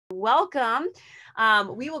welcome.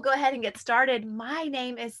 We will go ahead and get started. My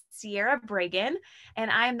name is Sierra Bragan,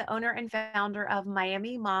 and I am the owner and founder of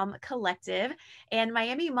Miami Mom Collective. And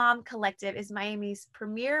Miami Mom Collective is Miami's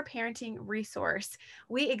premier parenting resource.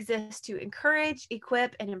 We exist to encourage,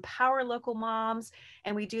 equip, and empower local moms,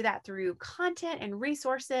 and we do that through content and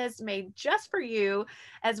resources made just for you,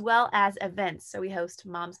 as well as events. So we host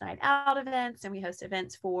Mom's Night Out events, and we host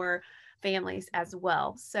events for families as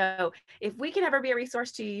well. So if we can ever be a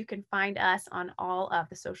resource to you, you can find us on all of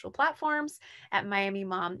the social platforms at Miami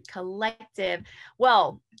Mom Collective.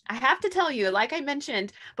 Well, I have to tell you, like I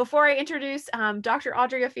mentioned before, I introduce Dr.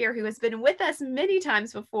 Audrey Ofir, who has been with us many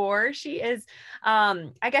times before. She is,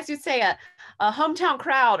 I guess you'd say, a hometown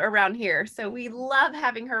crowd around here. So we love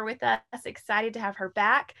having her with us, excited to have her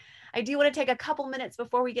back. I do want to take a couple minutes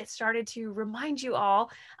before we get started to remind you all,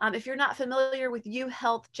 if you're not familiar with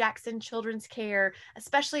UHealth Jackson Children's Care,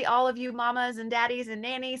 especially all of you mamas and daddies and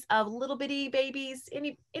nannies of little bitty babies,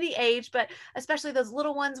 any age, but especially those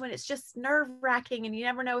little ones when it's just nerve-wracking and you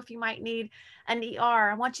never know if you might need an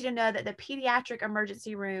ER, I want you to know that the pediatric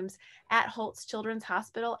emergency rooms at Holtz Children's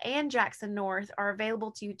Hospital and Jackson North are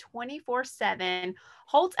available to you 24/7.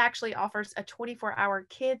 Holtz actually offers a 24-hour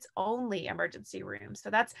kids-only emergency room. So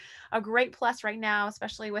that's a great plus right now,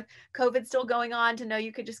 especially with COVID still going on, to know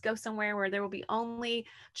you could just go somewhere where there will be only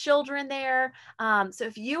children there. So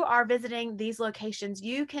if you are visiting these locations,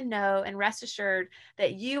 you can know and rest assured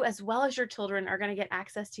that you, as well as your children, are going to get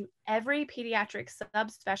access to every pediatric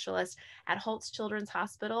subspecialist at Holtz Children's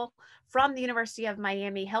Hospital from the University of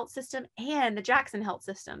Miami Health System and the Jackson Health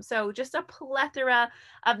System. So just a plethora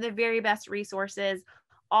of the very best resources.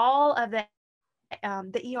 All of the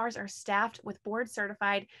ERs are staffed with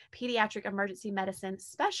board-certified pediatric emergency medicine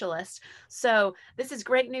specialists. So this is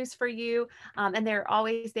great news for you, and they're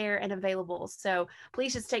always there and available. So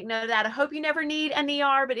please just take note of that. I hope you never need an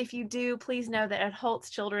ER, but if you do, please know that at Holtz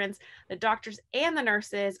Children's, the doctors and the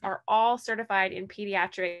nurses are all certified in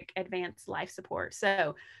pediatric advanced life support.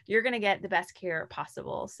 So you're going to get the best care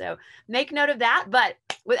possible. So make note of that. But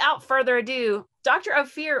without further ado, Dr.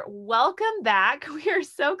 Ofir, welcome back. We are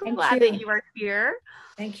so glad that you are here.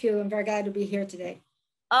 Thank you. I'm very glad to be here today.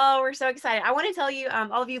 Oh, we're so excited. I want to tell you,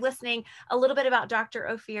 all of you listening, a little bit about Dr.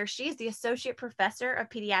 Ofir. She's the Associate Professor of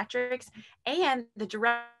Pediatrics and the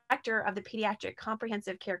Director of the Pediatric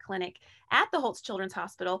Comprehensive Care Clinic at the Holtz Children's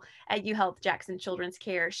Hospital at UHealth Jackson Children's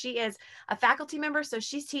Care. She is a faculty member, so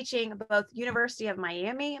she's teaching both University of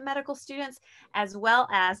Miami medical students as well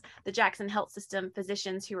as the Jackson Health System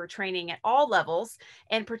physicians who are training at all levels,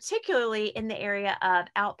 and particularly in the area of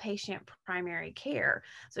outpatient primary care.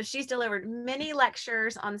 So she's delivered many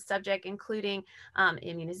lectures on the subject, including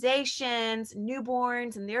immunizations,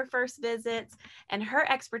 newborns and their first visits, and her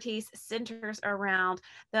expertise centers around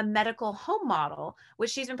the medical home model, which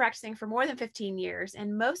she's been practicing for more than 15 years.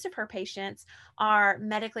 And most of her patients are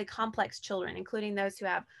medically complex children, including those who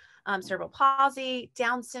have cerebral palsy,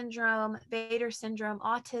 Down syndrome, Vader syndrome,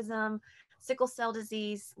 autism, sickle cell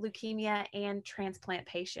disease, leukemia, and transplant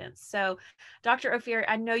patients. So Dr. Ofir,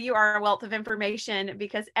 I know you are a wealth of information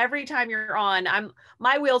because every time you're on,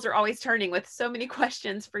 my wheels are always turning with so many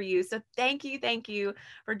questions for you. So thank you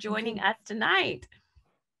for joining us tonight.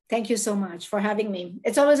 Thank you so much for having me.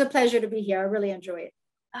 It's always a pleasure to be here. I really enjoy it.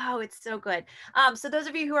 Oh, it's so good. So those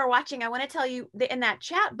of you who are watching, I want to tell you that in that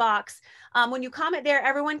chat box, when you comment there,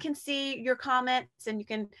 everyone can see your comments and you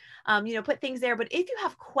can, put things there. But if you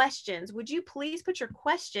have questions, would you please put your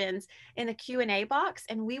questions in the Q&A box,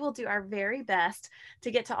 and we will do our very best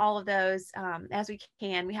to get to all of those as we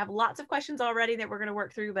can. We have lots of questions already that we're going to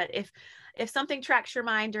work through, but if something tracks your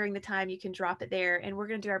mind during the time, you can drop it there, and we're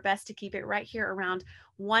going to do our best to keep it right here around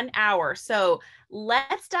 1 hour. So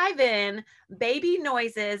let's dive in. Baby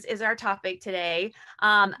noises is our topic today.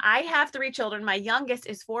 I have 3 children. My youngest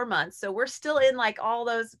is 4 months. So we're still in like all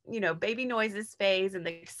those, baby noises phase and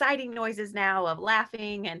the exciting noises now of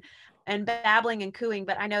laughing and babbling and cooing.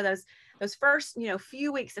 But I know those first,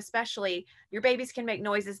 few weeks, especially, your babies can make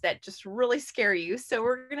noises that just really scare you. So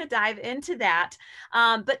we're going to dive into that.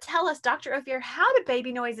 But tell us, Dr. Ofir, how do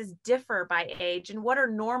baby noises differ by age, and what are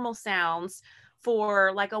normal sounds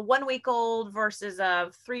for like a 1-week-old versus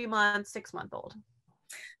a 3-month, 6-month-old?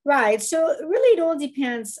 Right. So really, it all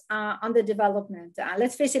depends on the development.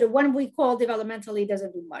 Let's face it, a 1-week-old developmentally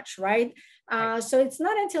doesn't do much, right? So it's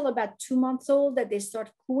not until about 2 months old that they start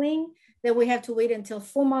cooing. Then we have to wait until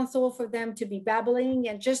 4 months old for them to be babbling.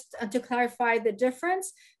 And just to clarify the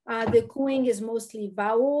difference, the cooing is mostly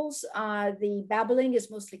vowels. The babbling is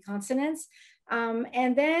mostly consonants.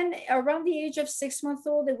 And then around the age of 6 months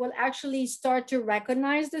old, they will actually start to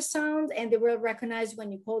recognize the sound, and they will recognize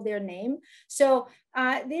when you call their name. So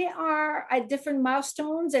they are at different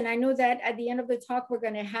milestones. And I know that at the end of the talk, we're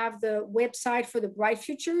going to have the website for the Bright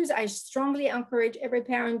Futures. I strongly encourage every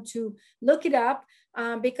parent to look it up.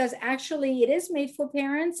 Because actually it is made for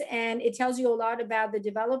parents, and it tells you a lot about the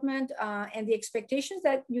development and the expectations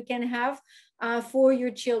that you can have for your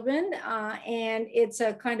children. And it's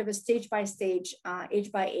a kind of a stage by stage, age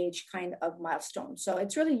by age kind of milestone. So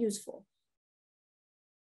it's really useful.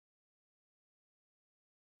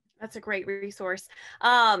 That's a great resource.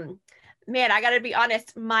 Man, I got to be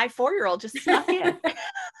honest, my 4-year-old just snuck in.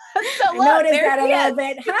 So I noticed that a little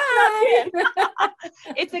bit. Hi.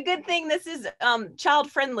 It's a good thing this is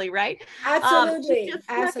child friendly, right? Absolutely.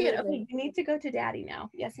 Absolutely. Okay, you need to go to daddy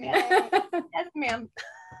now. Yes, ma'am. Yes, ma'am.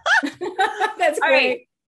 That's great. Right.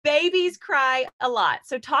 Babies cry a lot.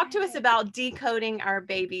 So talk to us about decoding our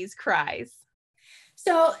babies' cries.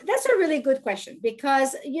 So that's a really good question,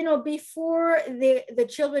 because, you know, before the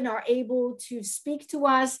children are able to speak to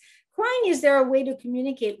us, crying is there a way to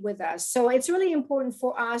communicate with us. So it's really important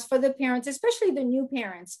for us, for the parents, especially the new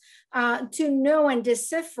parents, to know and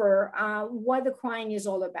decipher what the crying is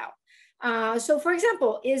all about. So for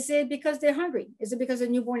example, is it because they're hungry? Is it because the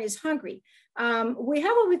newborn is hungry? We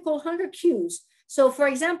have what we call hunger cues. So for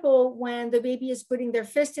example, when the baby is putting their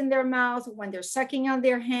fist in their mouth, when they're sucking on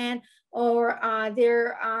their hand, or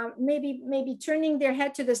they're maybe turning their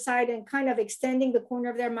head to the side and kind of extending the corner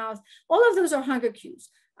of their mouth, all of those are hunger cues.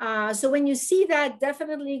 So when you see that,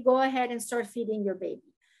 definitely go ahead and start feeding your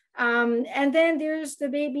baby. And then there's the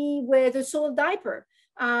baby with a sole diaper.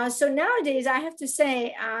 So nowadays, I have to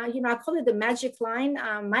say, you know, I call it the magic line.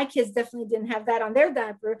 My kids definitely didn't have that on their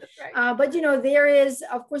diaper. Right. But, you know, there is,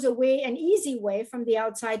 of course, a way, an easy way from the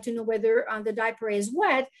outside to know whether the diaper is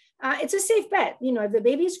wet. It's a safe bet. You know, if the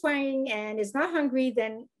baby is crying and is not hungry,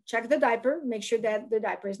 then check the diaper, make sure that the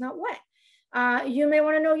diaper is not wet. You may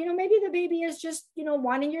want to know, you know, maybe the baby is just, you know,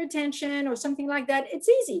 wanting your attention or something like that. It's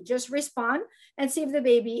easy. Just respond and see if the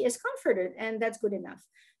baby is comforted, and that's good enough.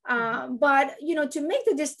 But, you know, to make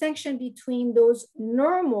the distinction between those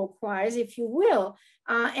normal cries, if you will,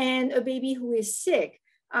 and a baby who is sick,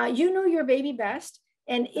 you know your baby best.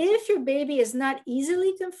 And if your baby is not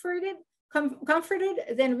easily comforted,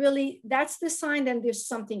 then really that's the sign that there's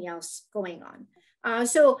something else going on.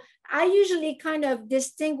 So I usually kind of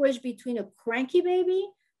distinguish between a cranky baby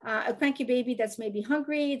that's maybe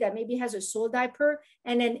hungry, that maybe has a sole diaper,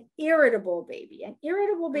 and an irritable baby. An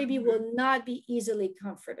irritable baby will not be easily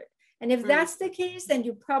comforted. And if that's the case, then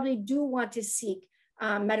you probably do want to seek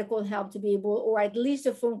medical help to be able, or at least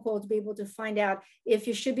a phone call to be able to find out if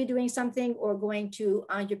you should be doing something or going to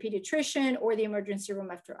your pediatrician or the emergency room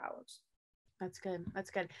after hours. That's good.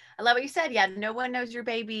 That's good. I love what you said. Yeah, no one knows your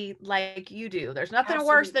baby like you do. There's nothing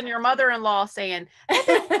Absolutely. worse than your mother-in-law saying,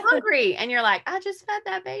 "I'm hungry," and you're like, "I just fed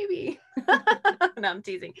that baby." No, I'm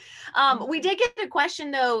teasing. We did get a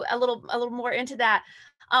question though, a little more into that.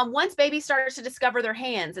 Once baby starts to discover their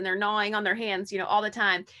hands and they're gnawing on their hands, you know, all the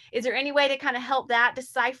time, is there any way to kind of help that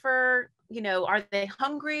decipher? You know, are they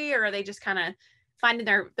hungry, or are they just kind of finding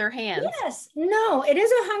their hands? Yes, no, it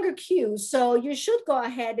is a hunger cue. So you should go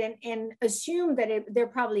ahead and assume that they're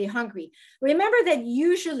probably hungry. Remember that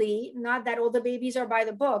usually, not that all the babies are by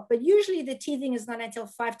the book, but usually the teething is not until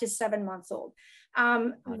 5 to 7 months old.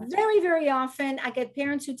 Very, very often I get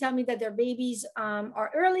parents who tell me that their babies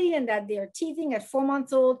are early and that they're teething at 4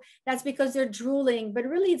 months old. That's because they're drooling, but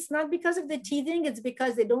really it's not because of the teething. It's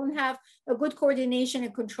because they don't have a good coordination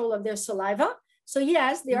and control of their saliva. So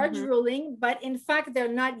yes, they are drooling, but in fact,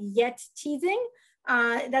 they're not yet teething.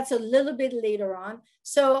 That's a little bit later on.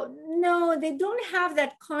 So no, they don't have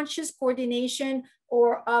that conscious coordination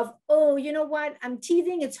or of, oh, you know what, I'm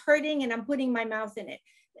teething, it's hurting, and I'm putting my mouth in it.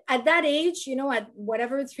 At that age, you know, at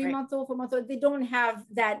whatever 3-month-old, 4-month-old, they don't have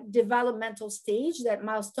that developmental stage, that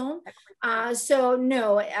milestone. So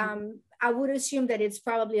no, I would assume that it's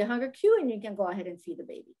probably a hunger cue, and you can go ahead and feed the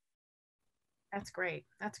baby. That's great.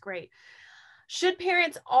 That's great. Should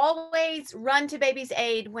parents always run to baby's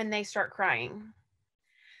aid when they start crying?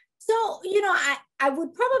 So, you know, I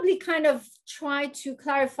would probably kind of try to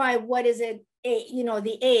clarify what is it, you know,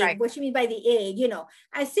 the aid, right. What you mean by the aid, you know,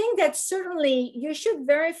 I think that certainly you should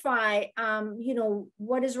verify, you know,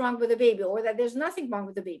 what is wrong with the baby, or that there's nothing wrong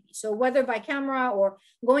with the baby. So whether by camera or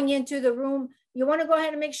going into the room, you want to go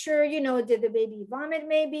ahead and make sure, you know, did the baby vomit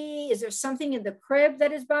maybe? Is there something in the crib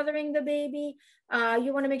that is bothering the baby?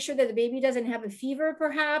 You want to make sure that the baby doesn't have a fever,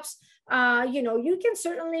 perhaps. You know, you can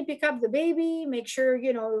certainly pick up the baby, make sure,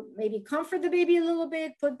 you know, maybe comfort the baby a little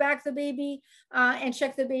bit, put back the baby and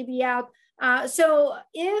check the baby out. So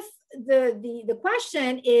if the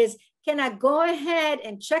question is, can I go ahead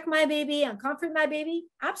and check my baby and comfort my baby?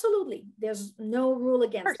 Absolutely. There's no rule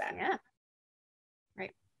against that. Yeah.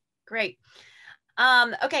 Right. Great.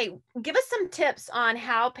 Okay, give us some tips on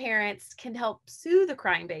how parents can help soothe a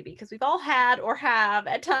crying baby, because we've all had or have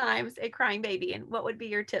at times a crying baby. And what would be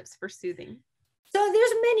your tips for soothing? So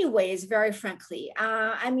there's many ways, very frankly.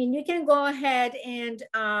 I mean, you can go ahead and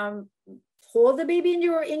hold the baby in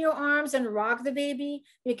your arms and rock the baby.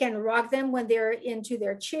 You can rock them when they're into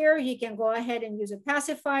their chair. You can go ahead and use a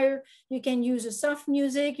pacifier. You can use a soft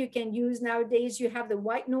music. You can use, nowadays you have the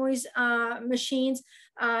white noise machines.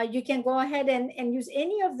 You can go ahead and use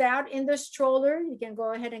any of that in the stroller. You can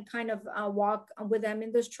go ahead and kind of walk with them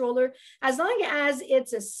in the stroller, as long as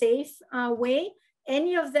it's a safe way.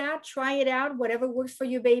 Any of that, try it out. Whatever works for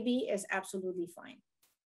your baby is absolutely fine.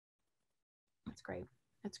 That's great.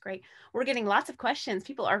 That's great. We're getting lots of questions.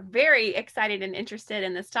 People are very excited and interested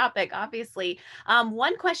in this topic, obviously.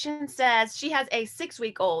 One question says she has a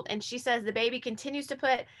 6-week-old and she says the baby continues to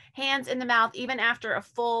put hands in the mouth even after a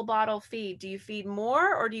full bottle feed. Do you feed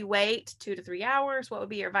more or do you wait 2 to 3 hours? What would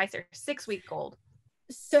be your advice there? 6-week-old.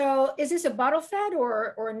 So is this a bottle fed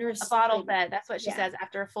or nurse? A bottle fed. That's what she Yeah. says,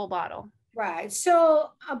 after a full bottle. Right.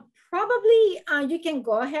 So probably you can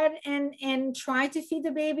go ahead and try to feed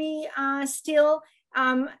the baby still.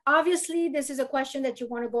 Obviously, this is a question that you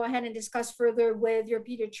want to go ahead and discuss further with your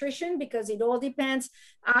pediatrician, because it all depends.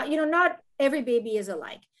 Not every baby is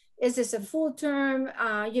alike. Is this a full term?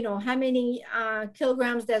 How many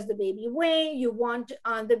kilograms does the baby weigh? You want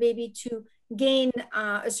the baby to gain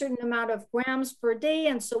a certain amount of grams per day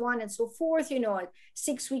and so on and so forth. At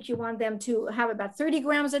 6 weeks, you want them to have about 30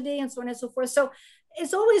 grams a day and so on and so forth. So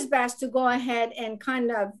it's always best to go ahead and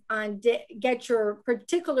kind of get your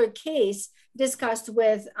particular case discussed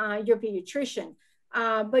with your pediatrician.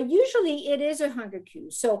 But usually it is a hunger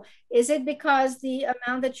cue. So is it because the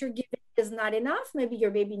amount that you're giving is not enough? Maybe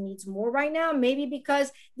your baby needs more right now. Maybe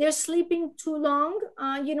because they're sleeping too long,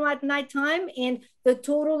 at nighttime, and the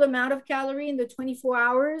total amount of calorie in the 24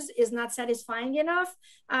 hours is not satisfying enough.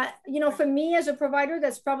 For me as a provider,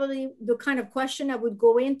 that's probably the kind of question I would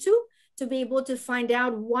go into to be able to find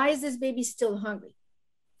out, why is this baby still hungry?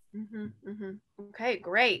 Okay,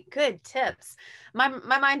 great. Good tips. My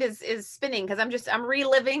mind is spinning because I'm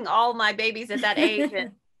reliving all my babies at that age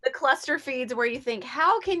and the cluster feeds where you think,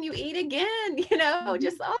 how can you eat again?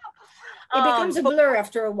 Just it becomes a blur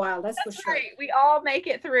after a while. That's for sure. Right. We all make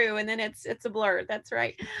it through and then it's a blur. That's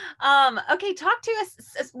right. Okay, talk to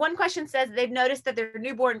us. One question says they've noticed that their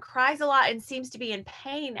newborn cries a lot and seems to be in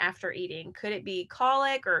pain after eating. Could it be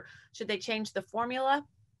colic, or should they change the formula?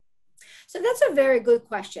 So that's a very good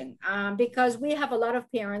question, because we have a lot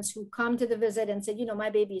of parents who come to the visit and say, my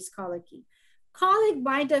baby is colicky. Colic,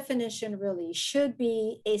 by definition, really should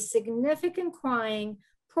be a significant crying,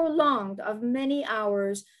 prolonged of many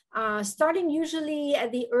hours, starting usually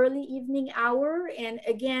at the early evening hour, and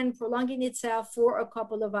again, prolonging itself for a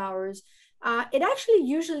couple of hours. It actually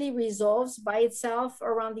usually resolves by itself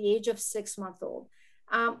around the age of 6 months old.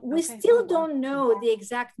 We still don't know the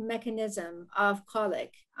exact mechanism of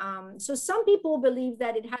colic. So some people believe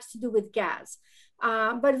that it has to do with gas.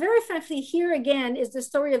 But very frankly, here again is the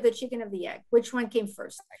story of the chicken of the egg. Which one came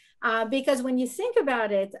first? Because when you think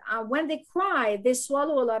about it, when they cry, they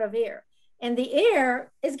swallow a lot of air. And the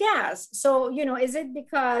air is gas. So, is it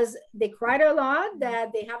because they cried a lot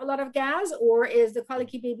that they have a lot of gas? Or is the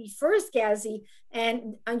colicky baby first gassy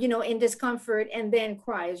and, in discomfort and then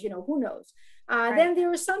cries? Who knows? Right. Then there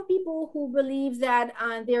are some people who believe that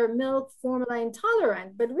they're milk formula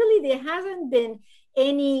intolerant, but really there hasn't been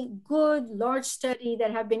any good large study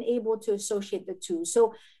that have been able to associate the two.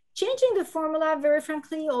 So changing the formula, very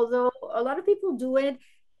frankly, although a lot of people do it,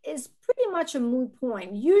 is pretty much a moot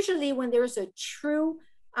point. Usually when there's a true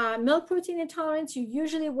milk protein intolerance, you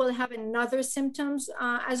usually will have another symptoms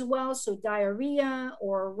as well. So diarrhea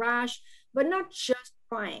or rash, but not just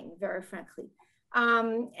crying, very frankly.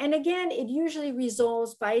 And again, it usually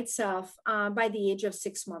resolves by itself by the age of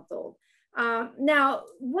 6 months old. Now,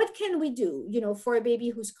 what can we do, for a baby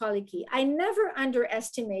who's colicky? I never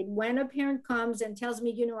underestimate when a parent comes and tells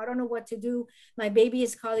me, I don't know what to do. My baby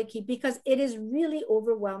is colicky, because it is really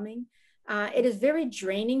overwhelming. It is very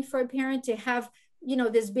draining for a parent to have,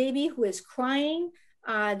 this baby who is crying.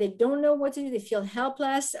 They don't know what to do. They feel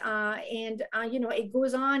helpless. And it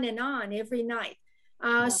goes on and on every night.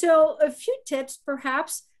 So a few tips,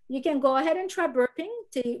 perhaps. You can go ahead and try burping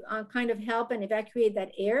to kind of help and evacuate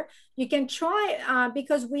that air. You can try,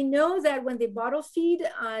 because we know that when they bottle feed,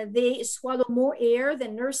 they swallow more air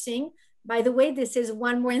than nursing. By the way, this is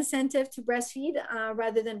one more incentive to breastfeed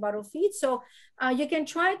rather than bottle feed. So you can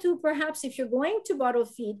try to, perhaps if you're going to bottle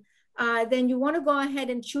feed, then you want to go ahead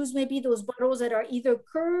and choose maybe those bottles that are either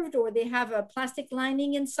curved or they have a plastic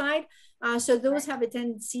lining inside. So those have a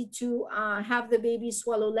tendency to have the baby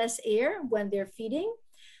swallow less air when they're feeding.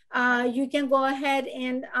 You can go ahead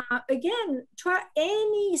and again, try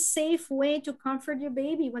any safe way to comfort your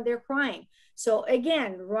baby when they're crying. So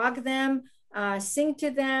again, rock them, sing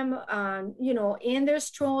to them, you know, in their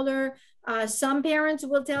stroller. Some parents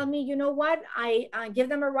will tell me, you know what, I give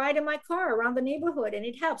them a ride in my car around the neighborhood and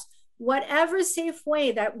it helps. Whatever safe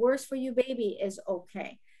way that works for your baby is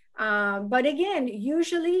okay. But again,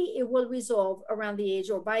 usually it will resolve around the age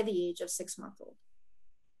or by the age of 6 months old.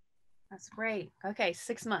 That's great. Okay,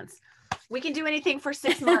 6 months. We can do anything for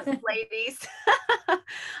 6 months, ladies.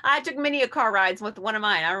 I took many a car rides with one of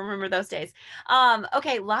mine. I remember those days.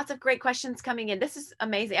 Okay, lots of great questions coming in. This is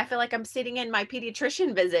amazing. I feel like I'm sitting in my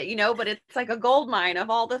pediatrician visit, you know, but it's like a gold mine of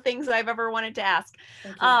all the things I've ever wanted to ask.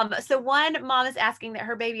 So one mom is asking that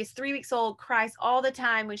her baby is 3 weeks old, cries all the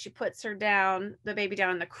time when she puts her down, the baby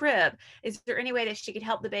down in the crib. Is there any way that she could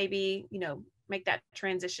help the baby, you know, make that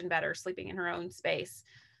transition better, sleeping in her own space?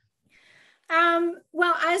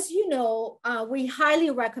 Well, as you know, we highly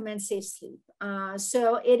recommend safe sleep.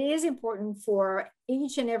 So it is important for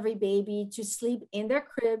each and every baby to sleep in their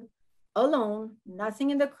crib alone, nothing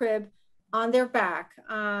in the crib, on their back.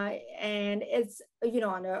 And it's, you know,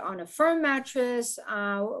 on a firm mattress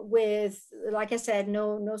with, like I said,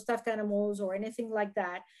 no stuffed animals or anything like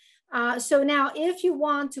that. So now if you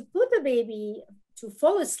want to put the baby to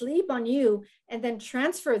fall asleep on you and then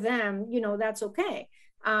transfer them, you know, that's okay.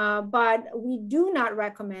 But we do not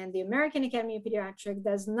recommend, the American Academy of Pediatrics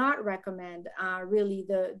does not recommend really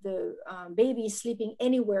the baby sleeping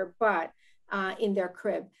anywhere but in their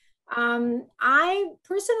crib. I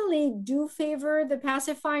personally do favor the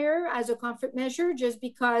pacifier as a comfort measure just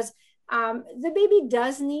because the baby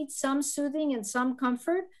does need some soothing and some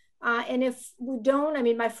comfort. And if we don't, I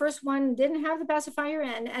mean, my first one didn't have the pacifier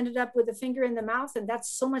and ended up with a finger in the mouth, and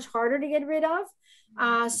that's so much harder to get rid of.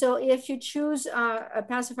 So if you choose a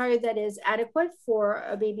pacifier that is adequate for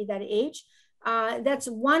a baby that age, that's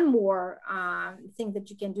one more thing that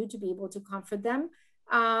you can do to be able to comfort them.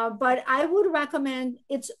 But I would recommend,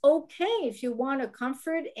 it's okay if you want to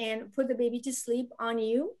comfort and put the baby to sleep on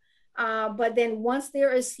you. But then once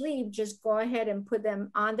they're asleep, just go ahead and put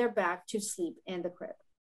them on their back to sleep in the crib.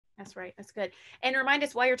 That's right. That's good. And remind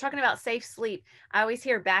us, while you're talking about safe sleep, I always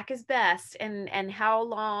hear back is best. And how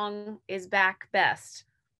long is back best?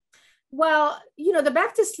 Well, you know, the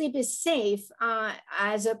back to sleep is safe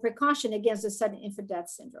as a precaution against the sudden infant death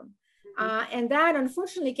syndrome. And that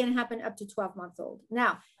unfortunately can happen up to 12 months old.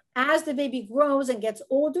 Now, as the baby grows and gets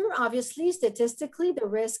older, obviously, statistically, the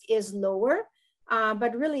risk is lower,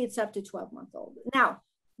 but really it's up to 12 months old. Now,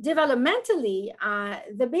 developmentally,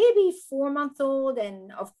 the baby 4 month old,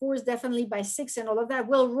 and of course, definitely by 6 and all of that,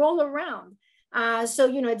 will roll around. So,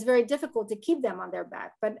 you know, it's very difficult to keep them on their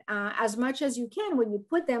back, but as much as you can, when you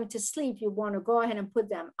put them to sleep, you want to go ahead and put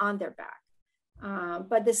them on their back.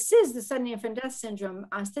 But the SIS, the sudden infant death syndrome,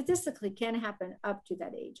 statistically can happen up to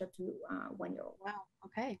that age, up to 1 year old. Wow.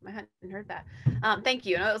 Okay. I hadn't heard that. Thank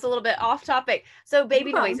you. I know it was a little bit off topic. So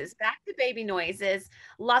baby noises, back to baby noises,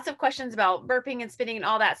 lots of questions about burping and spitting and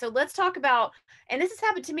all that. So let's talk about, and this has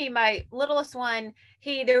happened to me, my littlest one,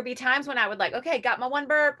 there would be times when I would like, okay, got my one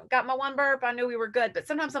burp. I knew we were good. But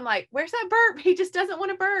sometimes I'm like, where's that burp? He just doesn't want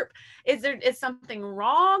to burp. Is something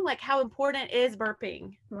wrong? Like, how important is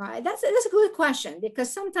burping? Right. That's a good question,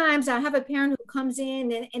 because sometimes I have a parent who comes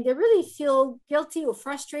in and they really feel guilty or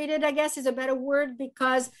frustrated, I guess is a better word,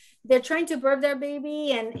 because they're trying to burp their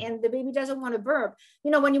baby and the baby doesn't want to burp. You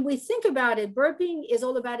know, when we think about it, burping is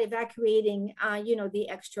all about evacuating, you know, the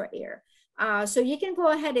extra air. So you can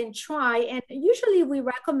go ahead and try. And usually we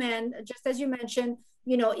recommend, just as you mentioned,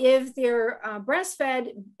 you know, if they're breastfed,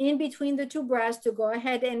 in between the two breasts, to go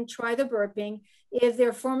ahead and try the burping. If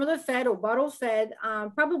they're formula fed or bottle fed,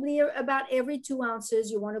 probably about every 2 ounces,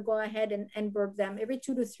 you want to go ahead and burp them, every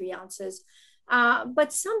 2 to 3 ounces.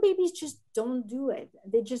 But some babies just don't do it.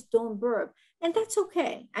 They just don't burp. And that's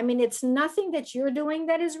okay. I mean, it's nothing that you're doing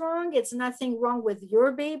that is wrong. It's nothing wrong with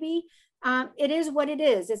your baby. It is what it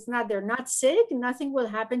is. It's not, they're not sick. Nothing will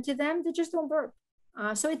happen to them. They just don't burp.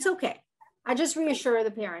 So it's okay. I just reassure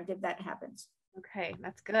the parent if that happens. Okay,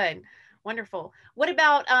 that's good. Wonderful. What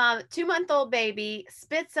about 2-month-old baby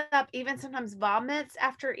spits up, even sometimes vomits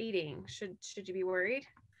after eating? Should you be worried?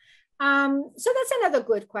 So that's another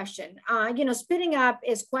good question. You know, spitting up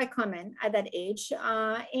is quite common at that age.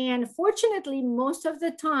 And fortunately, most of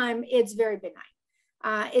the time, it's very benign.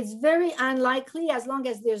 It's very unlikely, as long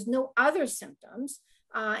as there's no other symptoms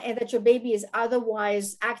and that your baby is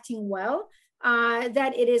otherwise acting well,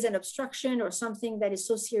 that it is an obstruction or something that is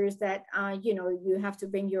so serious that you have to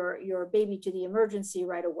bring your baby to the emergency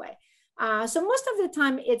right away. So most of the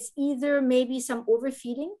time, it's either maybe some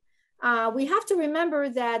overfeeding. We have to remember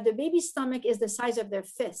that the baby's stomach is the size of their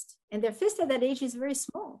fist, and their fist at that age is very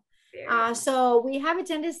small. So we have a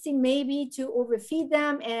tendency maybe to overfeed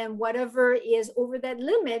them, and whatever is over that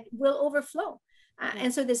limit will overflow.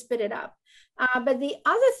 And so they spit it up. But the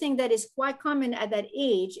other thing that is quite common at that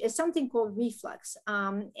age is something called reflux.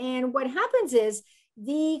 And what happens is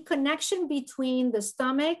the connection between the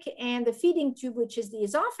stomach and the feeding tube, which is the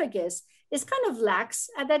esophagus, is kind of lax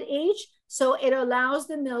at that age. So it allows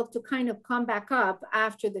the milk to kind of come back up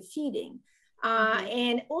after the feeding.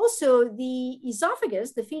 And also the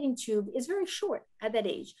esophagus, the feeding tube, is very short at that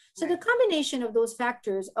age. So the combination of those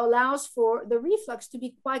factors allows for the reflux to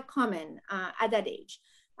be quite common at that age.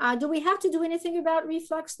 Do we have to do anything about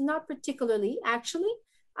reflux? Not particularly, actually.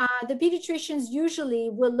 The pediatricians usually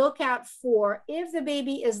will look out for, if the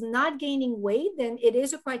baby is not gaining weight, then it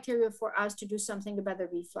is a criteria for us to do something about the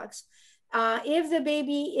reflux. If the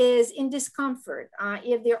baby is in discomfort,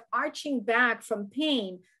 if they're arching back from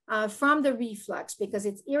pain from the reflux because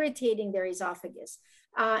it's irritating their esophagus,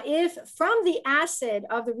 if from the acid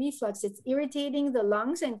of the reflux it's irritating the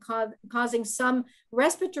lungs and causing some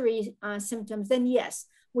respiratory symptoms, then yes,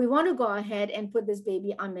 we want to go ahead and put this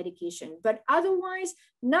baby on medication. But otherwise,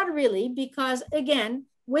 not really, because again,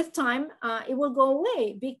 with time, it will go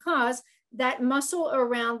away, because that muscle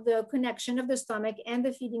around the connection of the stomach and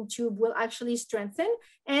the feeding tube will actually strengthen,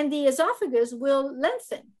 and the esophagus will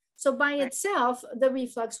lengthen. So by itself, the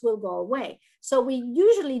reflux will go away. So we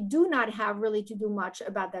usually do not have really to do much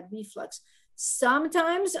about that reflux.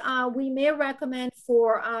 Sometimes we may recommend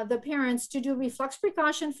for the parents to do reflux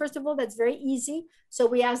precaution. First of all, that's very easy. So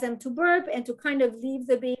we ask them to burp and to kind of leave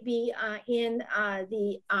the baby in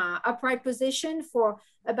the upright position for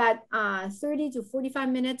about 30 to 45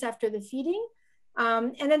 minutes after the feeding.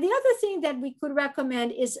 And then the other thing that we could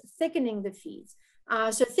recommend is thickening the feeds.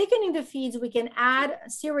 So thickening the feeds, we can add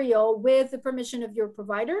cereal with the permission of your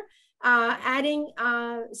provider, adding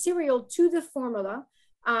cereal to the formula.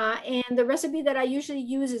 And the recipe that I usually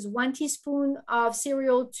use is 1 teaspoon of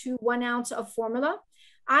cereal to 1 ounce of formula.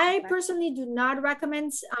 I personally do not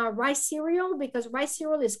recommend rice cereal, because rice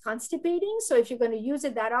cereal is constipating. So if you're going to use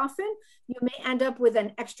it that often, you may end up with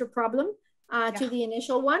an extra problem to the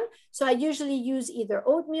initial one. So I usually use either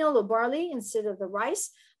oatmeal or barley instead of the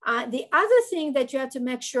rice. The other thing that you have to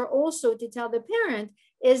make sure also to tell the parent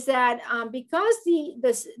is that because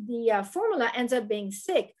the formula ends up being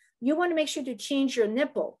thick, you want to make sure to change your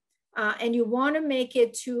nipple, and you want to make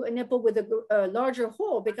it to a nipple with a larger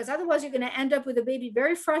hole, because otherwise you're going to end up with a baby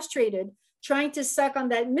very frustrated trying to suck on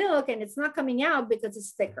that milk and it's not coming out because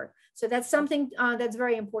it's thicker. So that's something that's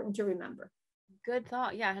very important to remember. Good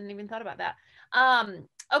thought. Yeah, I hadn't even thought about that.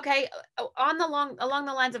 Okay, along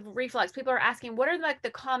the lines of reflux, people are asking, what are like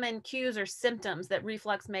the common cues or symptoms that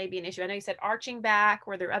reflux may be an issue? I know you said arching back.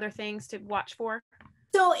 Were there other things to watch for?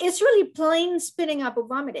 So it's really plain spitting up or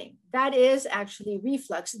vomiting. That is actually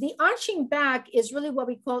reflux. The arching back is really what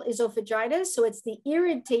we call esophagitis. So it's the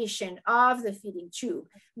irritation of the feeding tube,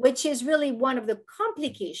 which is really one of the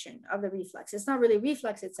complications of the reflux. It's not really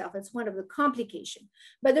reflux itself, it's one of the complications.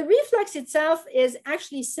 But the reflux itself is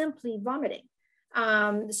actually simply vomiting.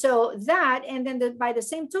 So that, and then by the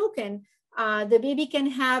same token, the baby can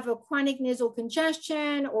have a chronic nasal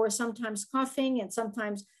congestion, or sometimes coughing, and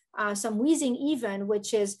sometimes some wheezing even,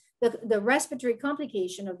 which is the respiratory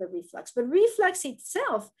complication of the reflux. But reflux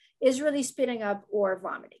itself is really spitting up or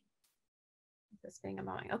vomiting. Spitting and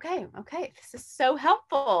vomiting. Okay. This is so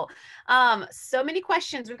helpful. So many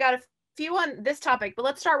questions. We've got a few on this topic, but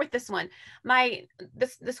let's start with this one.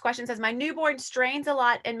 This question says, my newborn strains a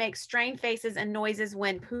lot and makes strained faces and noises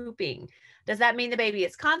when pooping. Does that mean the baby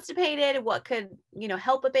is constipated? What could,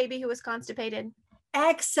 help a baby who is constipated?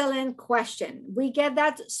 Excellent question. We get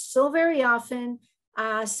that so very often.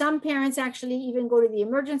 Some parents actually even go to the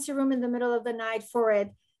emergency room in the middle of the night for it.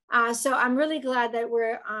 So I'm really glad that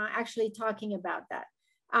we're actually talking about that.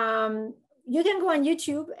 You can go on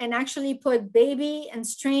YouTube and actually put baby and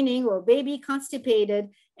straining or baby constipated,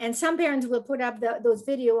 and some parents will put up those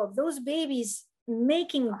video of those babies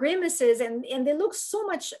making grimaces, and they look so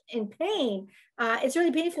much in pain. It's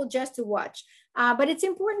really painful just to watch. But it's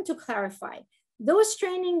important to clarify. Those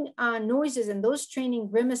straining noises and those straining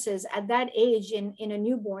grimaces at that age in a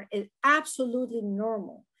newborn is absolutely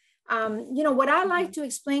normal. What I like to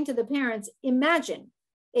explain to the parents, imagine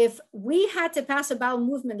if we had to pass a bowel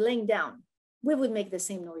movement laying down. we would make the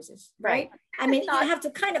same noises, Right. right? I mean, you have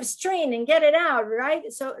to kind of strain and get it out,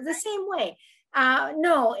 right? So the same way.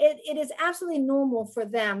 No, it is absolutely normal for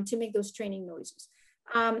them to make those training noises.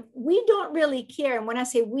 We don't really care. And when I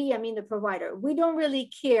say we, I mean the provider. We don't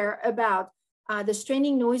really care about the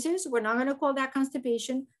straining noises. We're not going to call that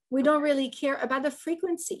constipation. We don't really care about the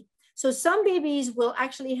frequency. So some babies will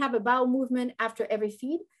actually have a bowel movement after every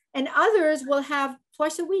feed, and others will have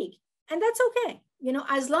twice a week. And that's okay. You know,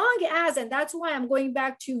 as long as, and that's why I'm going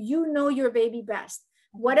back to, you know, your baby best,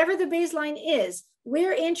 whatever the baseline is,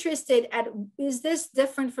 we're interested at, is this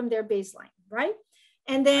different from their baseline, right?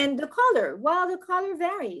 And then the color, well, the color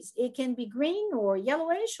varies. It can be green or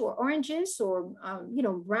yellowish or oranges or, you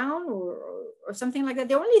know, brown or something like that.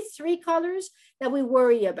 There are only 3 colors that we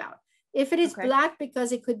worry about. If it is black,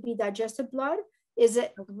 because it could be digested blood, is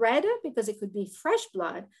it red because it could be fresh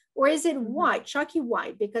blood, or is it white, chalky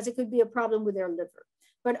white, because it could be a problem with their liver?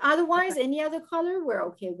 But otherwise, any other color, we're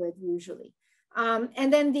okay with usually.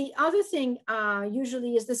 And then the other thing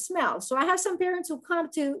usually is the smell. So I have some parents who come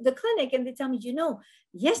to the clinic and they tell me, you know,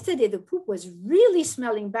 yesterday the poop was really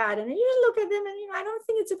smelling bad. And you look at them and, you know, I don't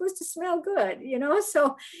think it's supposed to smell good, you know?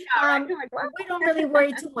 So we don't really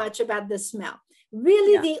worry too much about the smell.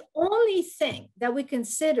 Really, the only thing that we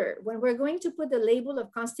consider when we're going to put the label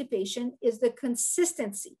of constipation is the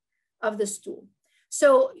consistency of the stool.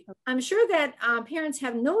 So I'm sure that parents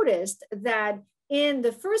have noticed that in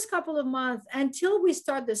the first couple of months, until we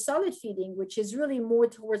start the solid feeding, which is really more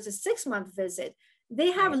towards a 6-month visit,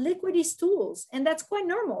 they have liquidy stools. And that's quite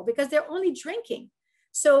normal because they're only drinking.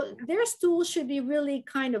 So their stool should be really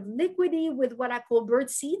kind of liquidy with what I call bird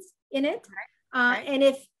seeds in it. And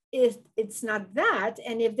if it's not that,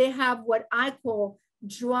 and if they have what I call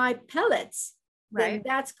dry pellets, then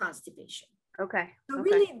that's constipation. So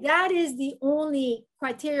really, that is the only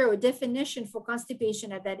criteria or definition for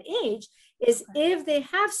constipation at that age, is if they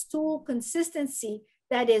have stool consistency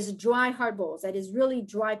that is dry hard balls, that is really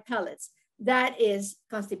dry pellets, that is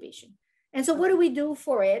constipation. And so what do we do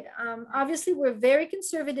for it? Obviously, we're very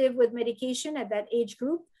conservative with medication at that age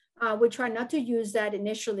group. We try not to use that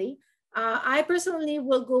initially. I personally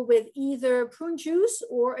will go with either prune juice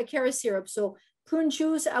or a carrot syrup. So prune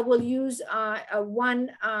juice, I will use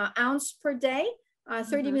 1 ounce per day,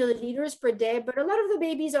 30 milliliters per day. But a lot of the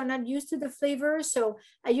babies are not used to the flavor, so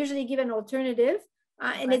I usually give an alternative.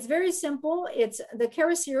 And it's very simple. It's the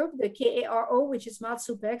carrot syrup, the KARO, which is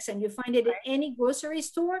Malsupex, and you find it at any grocery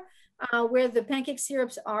store where the pancake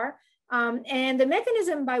syrups are. And the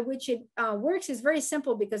mechanism by which it works is very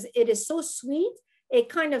simple because it is so sweet. It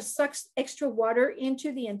kind of sucks extra water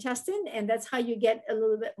into the intestine, and that's how you get a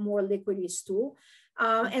little bit more liquidy stool.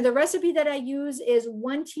 And the recipe that I use is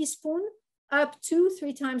 1 teaspoon up to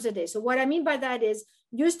 3 times a day. So what I mean by that is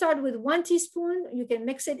you start with 1 teaspoon, you can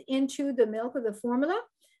mix it into the milk or the formula.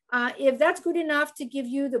 If that's good enough to give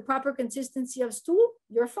you the proper consistency of stool,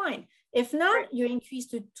 you're fine. If not, you increase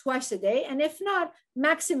to twice a day. And if not,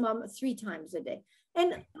 maximum 3 times a day.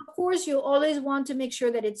 And of course, you always want to make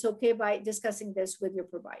sure that it's okay by discussing this with your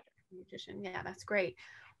provider. Yeah, that's great.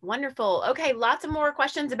 Wonderful. Okay, lots of more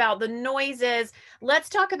questions about the noises. Let's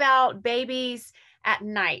talk about babies at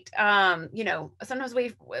night. You know, sometimes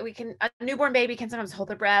we can, a newborn baby can sometimes hold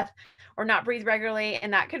their breath or not breathe regularly,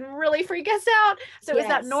 and that can really freak us out. So is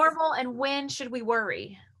that normal, and when should we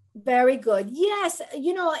worry? Very good. Yes,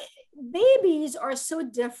 you know, babies are so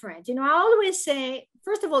different. You know, I always say,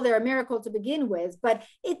 first of all, they're a miracle to begin with, but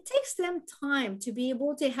it takes them time to be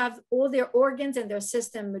able to have all their organs and their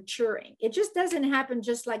system maturing. It just doesn't happen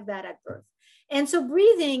just like that at birth. And so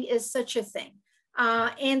breathing is such a thing.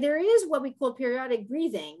 And there is what we call periodic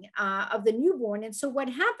breathing of the newborn. And so what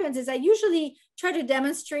happens is I usually try to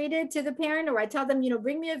demonstrate it to the parent, or I tell them, you know,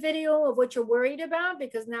 bring me a video of what you're worried about,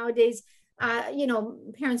 because nowadays, you know,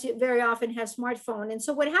 parents very often have smartphone. And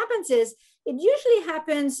so what happens is it usually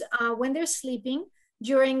happens when they're sleeping,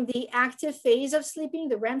 during the active phase of sleeping,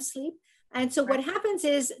 the REM sleep. And so what happens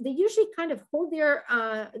is they usually kind of hold their,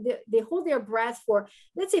 they hold their breath for,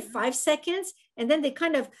 let's say 5 seconds. And then they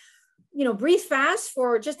kind of, you know, breathe fast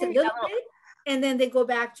for just a little bit. And then they go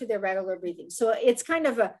back to their regular breathing. So it's kind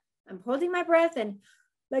of a, I'm holding my breath and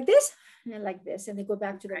like this and like this, and they go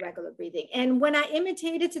back to the regular breathing. And when I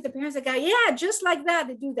imitate it to the parents, they go, yeah, just like that,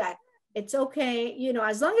 they do that. It's okay. You know,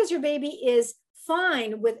 as long as your baby is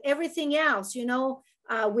fine with everything else, you know,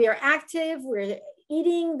 we are active, we're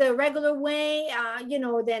eating the regular way, you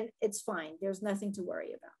know, then it's fine. There's nothing to worry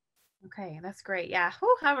about. Okay, that's great. Yeah.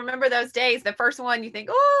 Whew, I remember those days. The first one, you think,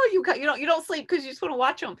 oh, you don't sleep because you just want to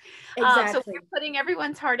watch them. So Exactly. we're putting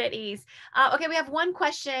everyone's heart at ease. Okay, we have one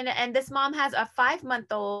question, and this mom has a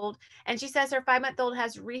 5-month-old, and she says her 5-month-old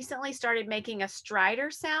has recently started making a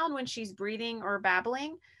stridor sound when she's breathing or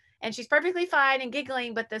babbling, and she's perfectly fine and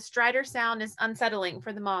giggling, but the stridor sound is unsettling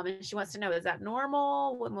for the mom, and she wants to know, is that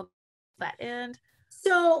normal? When will that end?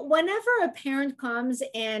 So whenever a parent comes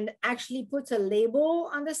and actually puts a label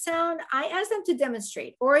on the sound, I ask them to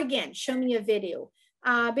demonstrate, or again, show me a video.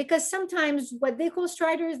 Because sometimes what they call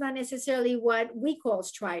stridor is not necessarily what we call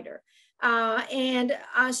stridor. And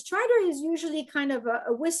stridor is usually kind of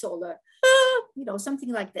a whistle,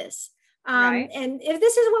 something like this. Right. And if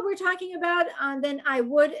this is what we're talking about, then I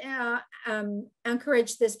would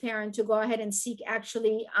encourage this parent to go ahead and seek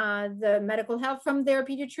actually the medical help from their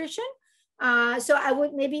pediatrician. So I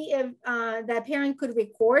would maybe, if that parent could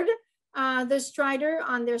record the stridor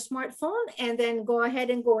on their smartphone and then go ahead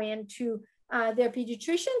and go into their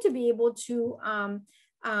pediatrician to be able to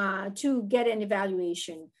get an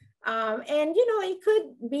evaluation. And it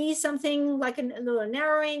could be something like a little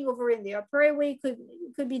narrowing over in the upper airway,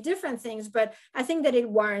 could be different things, but I think that it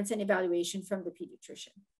warrants an evaluation from the pediatrician.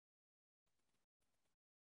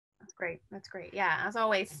 That's great. That's great. Yeah. As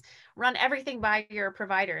always, run everything by your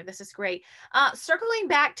provider. This is great. Circling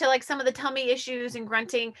back to like some of the tummy issues and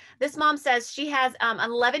grunting, this mom says she has an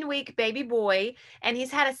 11-week baby boy, and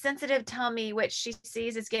he's had a sensitive tummy, which she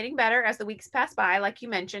sees is getting better as the weeks pass by. Like you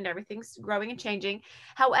mentioned, everything's growing and changing.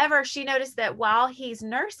 However, she noticed that while he's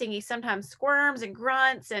nursing, he sometimes squirms and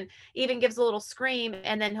grunts and even gives a little scream,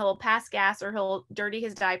 and then he'll pass gas or he'll dirty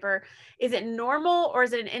his diaper. Is it normal, or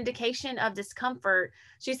is it an indication of discomfort?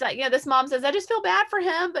 She's like, this mom says, I just feel bad for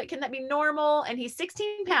him, but can that be normal? And he's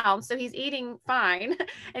 16 pounds, so he's eating fine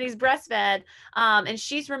and he's breastfed. And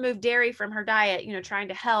she's removed dairy from her diet, trying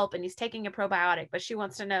to help, and he's taking a probiotic, but she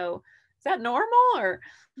wants to know, is that normal or?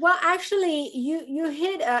 Well, actually, you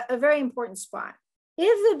hit a very important spot.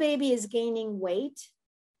 If the baby is gaining weight,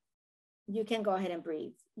 you can go ahead and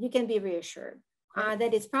breathe. You can be reassured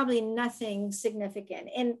that it's probably nothing significant.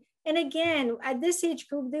 And again, at this age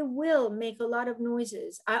group, they will make a lot of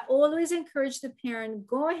noises. I always encourage the parent,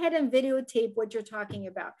 go ahead and videotape what you're talking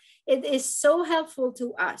about. It is so helpful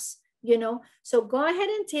to us, So go ahead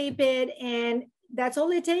and tape it, and that's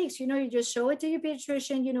all it takes. You just show it to your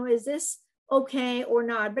pediatrician, is this okay or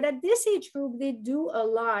not? But at this age group, they do a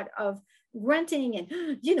lot of grunting and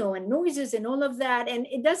and noises and all of that, and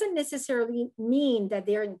it doesn't necessarily mean that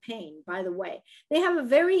they're in pain. By the way, they have a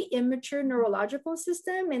very immature neurological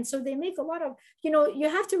system, and so they make a lot of, you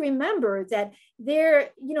have to remember that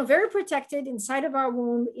they're very protected inside of our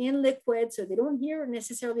womb in liquid, so they don't hear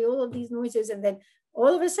necessarily all of these noises, and then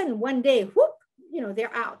all of a sudden one day, whoop,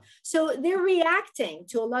 they're out. So they're reacting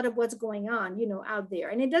to a lot of what's going on out there,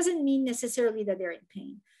 and it doesn't mean necessarily that they're in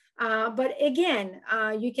pain. But again,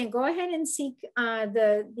 you can go ahead and seek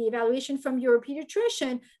the evaluation from your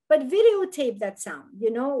pediatrician, but videotape that sound,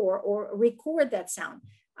 or record that sound,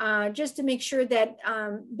 just to make sure that,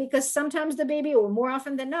 because sometimes the baby, or more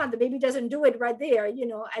often than not, the baby doesn't do it right there,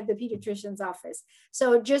 at the pediatrician's office.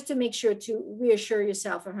 So just to make sure to reassure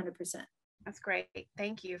yourself 100%. That's great.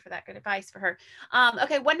 Thank you for that good advice for her.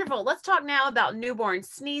 Okay, wonderful. Let's talk now about newborn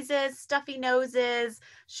sneezes, stuffy noses.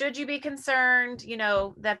 Should you be concerned,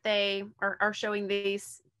 that they are showing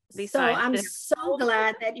these So signs? I'm so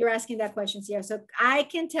glad that you're asking that question, Sierra. So I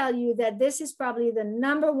can tell you that this is probably the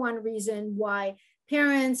number one reason why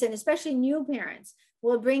parents, and especially new parents,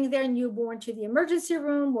 will bring their newborn to the emergency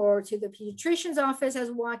room or to the pediatrician's office as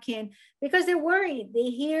walk-in, because they're worried. They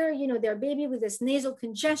hear, their baby with this nasal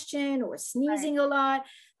congestion or sneezing a lot.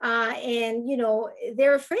 And,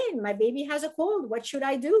 they're afraid, my baby has a cold. What should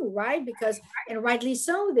I do? Right? Because, and rightly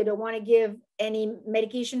so, they don't want to give any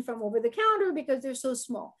medication from over the counter because they're so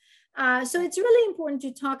small. So it's really important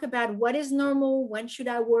to talk about what is normal, when should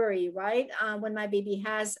I worry, right? When my baby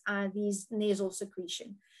has these nasal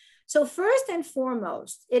secretion. So first and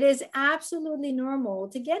foremost, it is absolutely normal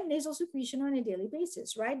to get nasal secretion on a daily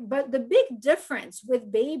basis, right? But the big difference with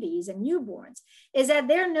babies and newborns is that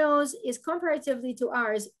their nose is comparatively to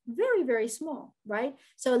ours very, very small, right?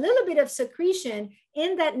 So a little bit of secretion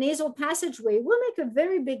in that nasal passageway will make a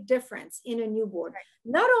very big difference in a newborn. Right.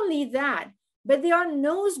 Not only that, but they are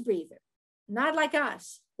nose breather, not like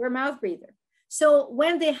us, we're mouth breather. So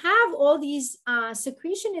when they have all these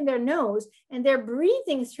secretion in their nose and they're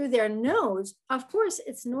breathing through their nose, of course,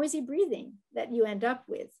 it's noisy breathing that you end up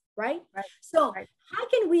with, right? So how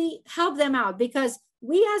can we help them out? Because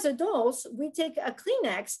we as adults, we take a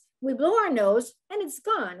Kleenex, we blow our nose and it's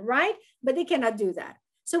gone, right? But they cannot do that.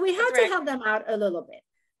 So we have to help them out a little bit.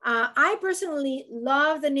 I personally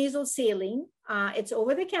love the nasal saline. It's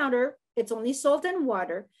over the counter. It's only salt and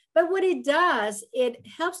water. But what it does, it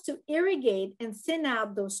helps to irrigate and thin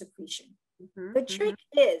out those secretions. Mm-hmm, The trick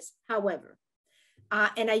is, however,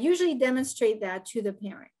 and I usually demonstrate that to the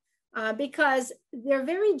parent because they're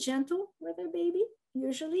very gentle with their baby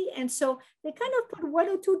usually. And so they kind of put 1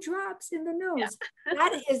 or 2 drops in the nose. Yeah.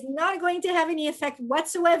 That is not going to have any effect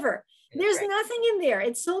whatsoever. There's right. nothing in there.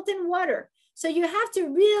 It's salt and water. So you have to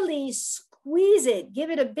really squeeze it, give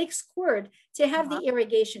it a big squirt to have the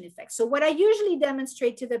irrigation effect. So what I usually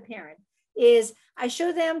demonstrate to the parent is I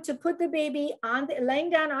show them to put the baby on laying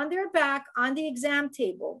down on their back on the exam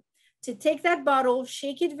table, to take that bottle,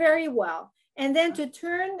 shake it very well, and then to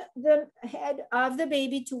turn the head of the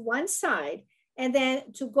baby to one side, and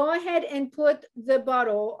then to go ahead and put the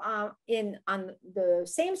bottle in on the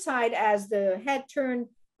same side as the head turned.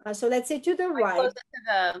 So let's say to the right.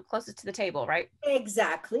 Closest to the table, right?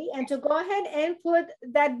 Exactly. And to go ahead and put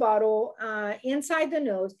that bottle inside the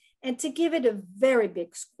nose and to give it a very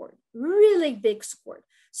big squirt, really big squirt.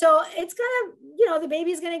 So it's gonna, the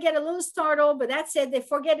baby's gonna get a little startled, but that's it. They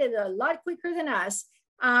forget it a lot quicker than us.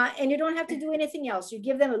 And you don't have to do anything else. You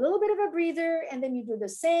give them a little bit of a breather, and then you do the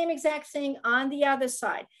same exact thing on the other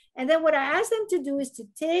side. And then what I ask them to do is to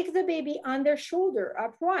take the baby on their shoulder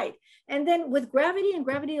upright. And then with gravity and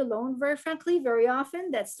gravity alone, very frankly, very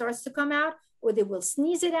often that starts to come out, or they will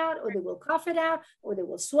sneeze it out, or they will cough it out, or they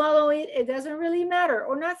will swallow it. It doesn't really matter,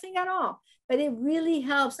 or nothing at all. But it really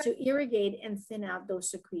helps to irrigate and thin out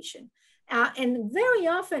those secretions. And very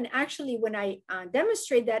often, actually, when I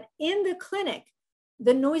demonstrate that in the clinic,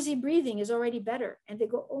 the noisy breathing is already better. And they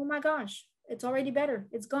go, oh my gosh, it's already better.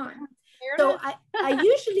 It's gone. So I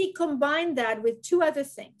usually combine that with 2 other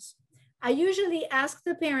things. I usually ask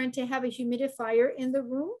the parent to have a humidifier in the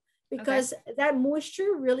room because that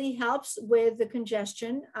moisture really helps with the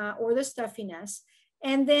congestion or the stuffiness.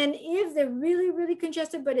 And then if they're really, really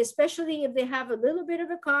congested, but especially if they have a little bit of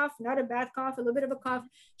a cough, not a bad cough, a little bit of a cough,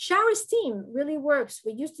 shower steam really works.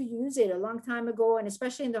 We used to use it a long time ago, and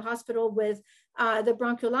especially in the hospital with the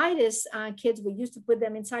bronchiolitis kids, we used to put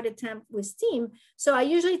them inside a temp with steam. So I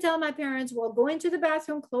usually tell my parents, well, go into the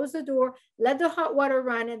bathroom, close the door, let the hot water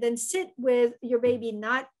run, and then sit with your baby,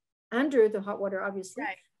 not under the hot water, obviously,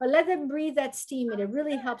 but let them breathe that steam, and it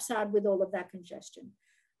really helps out with all of that congestion.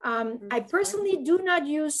 I personally do not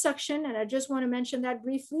use suction, and I just want to mention that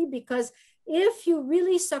briefly, because if you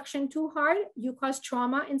really suction too hard, you cause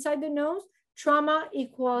trauma inside the nose. Trauma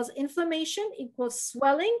equals inflammation, equals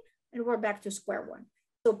swelling, and we're back to square one.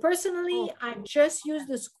 So personally, I just use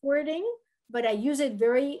the squirting, but I use it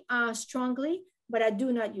very strongly, but I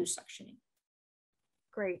do not use suctioning.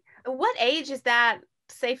 Great. What age is that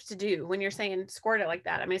safe to do when you're saying squirt it like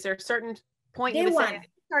that? I mean, is there a certain point you would say,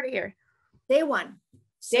 start it here? Day one.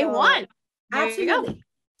 So, Day one. Absolutely.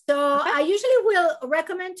 So I usually will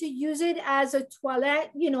recommend to use it as a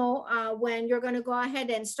toilet, when you're going to go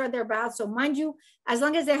ahead and start their bath. So mind you, as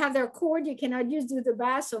long as they have their cord, you cannot do the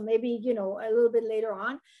bath. So maybe, a little bit later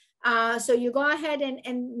on. So you go ahead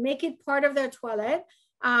and make it part of their toilet.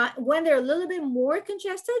 When they're a little bit more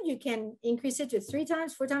congested, you can increase it to 3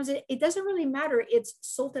 times, 4 times. It doesn't really matter. It's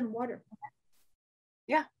salt and water.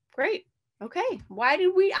 Yeah, great. Okay.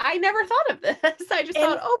 I never thought of this. I just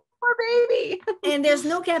thought, oh, poor baby. And there's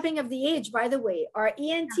no capping of the age, by the way. Our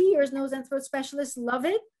ENT, ears, nose, and throat specialists love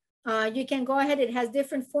it. You can go ahead. It has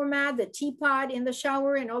different format, the teapot in the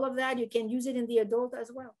shower and all of that. You can use it in the adult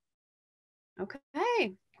as well.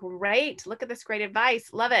 Okay. Great. Look at this great advice.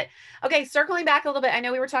 Love it. Okay. Circling back a little bit. I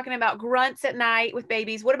know we were talking about grunts at night with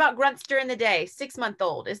babies. What about grunts during the day?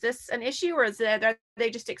 6-month-old. Is this an issue, or are they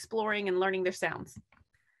just exploring and learning their sounds?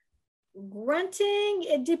 Grunting,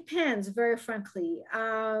 it depends, very frankly.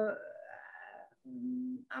 I'm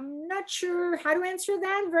not sure how to answer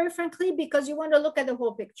that, very frankly, because you want to look at the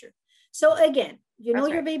whole picture. So again,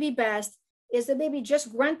 your baby best. Is the baby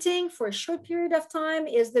just grunting for a short period of time?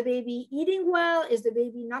 Is the baby eating well? Is the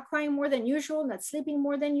baby not crying more than usual, not sleeping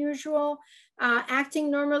more than usual,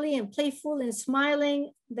 acting normally and playful and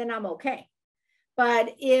smiling? Then I'm okay.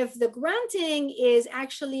 But if the grunting is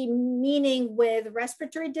actually meaning with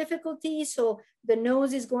respiratory difficulty, so the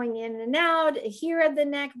nose is going in and out, here at the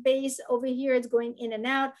neck base, over here it's going in and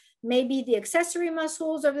out, maybe the accessory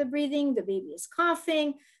muscles of the breathing, the baby is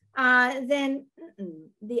coughing, then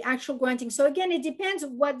the actual grunting. So again, it depends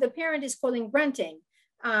what the parent is calling grunting,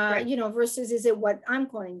 versus is it what I'm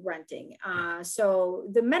calling grunting. So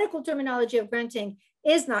the medical terminology of grunting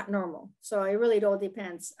is not normal. So it really all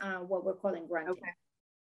depends on what we're calling grunting.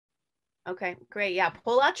 Okay, great. Yeah,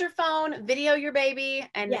 pull out your phone, video your baby,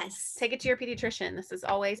 and yes, take it to your pediatrician. This is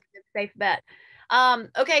always a safe bet.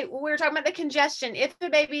 Okay, we were talking about the congestion. If the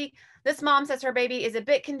baby, this mom says her baby is a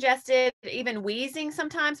bit congested, even wheezing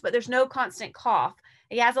sometimes, but there's no constant cough.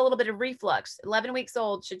 He has a little bit of reflux. 11 weeks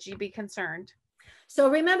old, should you be concerned? So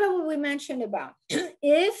remember what we mentioned about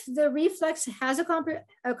if the reflux has a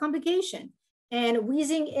complication and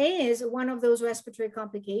wheezing is one of those respiratory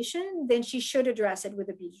complications, then she should address it with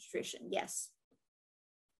a pediatrician. Yes.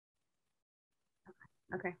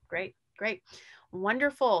 Okay, great, great.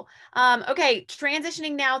 Wonderful. Okay,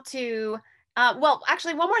 transitioning now to, well,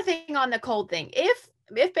 actually one more thing on the cold thing.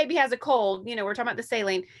 If baby has a cold, you know, we're talking about the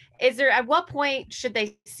saline, is there, at what point should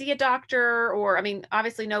they see a doctor? Or, I mean,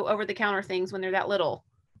 obviously no over-the-counter things when they're that little.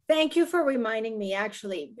 Thank you for reminding me,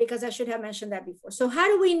 actually, because I should have mentioned that before. So how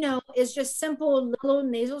do we know it's just simple little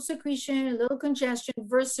nasal secretion, a little congestion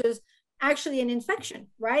versus actually an infection,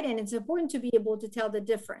 right? And it's important to be able to tell the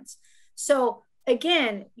difference. So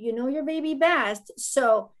again, you know your baby best.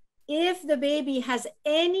 So if the baby has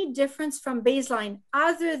any difference from baseline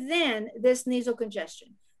other than this nasal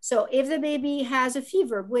congestion, so if the baby has a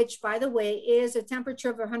fever, which by the way is a temperature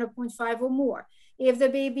of 100.5 or more, if the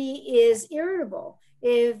baby is irritable,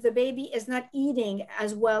 if the baby is not eating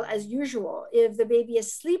as well as usual, if the baby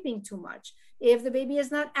is sleeping too much, if the baby is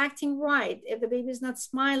not acting right, if the baby is not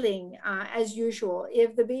smiling as usual,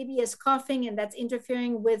 if the baby is coughing and that's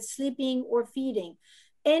interfering with sleeping or feeding,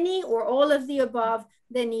 any or all of the above,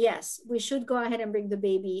 then yes, we should go ahead and bring the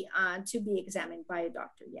baby to be examined by a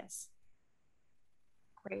doctor. Yes.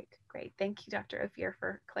 Great, great. Thank you, Dr. Ofir,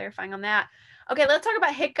 for clarifying on that. Okay, let's talk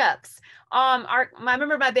about hiccups. I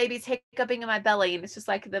remember my baby's hiccuping in my belly, and it's just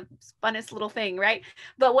like the funnest little thing, right?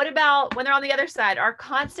 But what about when they're on the other side? Are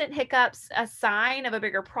constant hiccups a sign of a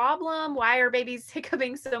bigger problem? Why are babies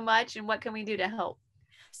hiccuping so much, and what can we do to help?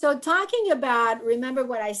 So talking about, remember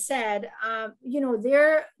what I said, you know,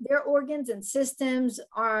 their organs and systems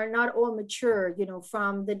are not all mature, you know,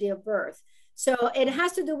 from the day of birth. So it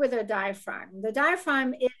has to do with their diaphragm. The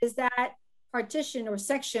diaphragm is that partition or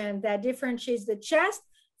section that differentiates the chest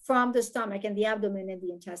from the stomach and the abdomen and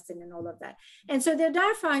the intestine and all of that. And so their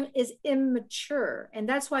diaphragm is immature. And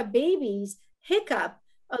that's why babies hiccup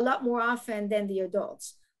a lot more often than the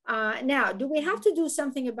adults. Now, do we have to do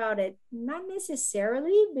something about it? Not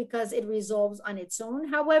necessarily, because it resolves on its own.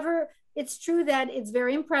 However, it's true that it's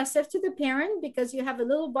very impressive to the parent because you have a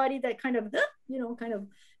little body that kind of,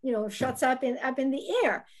 shuts up in the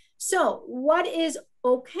air. So what is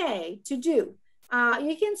okay to do?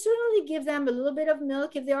 You can certainly give them a little bit of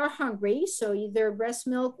milk if they are hungry, so either breast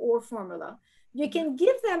milk or formula. You can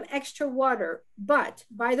give them extra water, but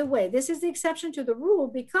by the way, this is the exception to the rule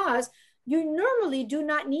because you normally do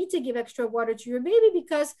not need to give extra water to your baby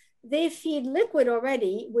because they feed liquid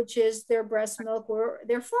already, which is their breast milk or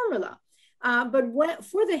their formula. But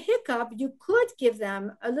for the hiccup, you could give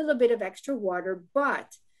them a little bit of extra water,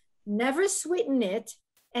 but never sweeten it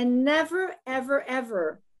and never, ever,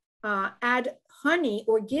 ever add honey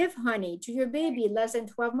or give honey to your baby less than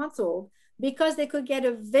 12 months old because they could get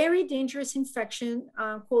a very dangerous infection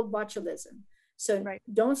called botulism. So right.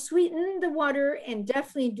 Don't sweeten the water and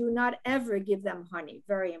definitely do not ever give them honey.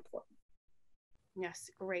 Very important. Yes,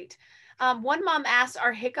 great. One mom asked,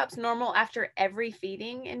 are hiccups normal after every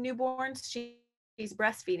feeding in newborns? She's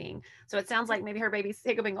breastfeeding. So it sounds like maybe her baby's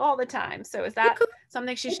hiccuping all the time. So is that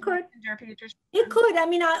something she should do to her pediatrician? It could. I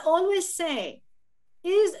mean, I always say,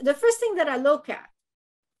 is the first thing that I look at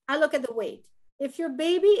the weight. If your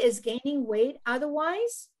baby is gaining weight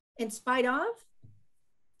otherwise, in spite of,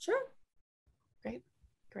 sure. Great,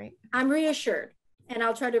 great. I'm reassured, and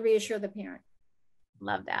I'll try to reassure the parent.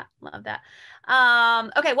 Love that, love that.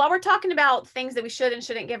 Okay, while we're talking about things that we should and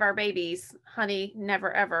shouldn't give our babies, honey,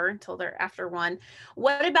 never ever until they're after one.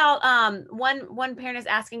 What about one parent is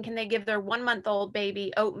asking, can they give their 1-month-old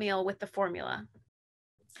baby oatmeal with the formula?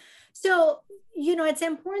 So, you know, it's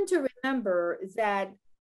important to remember that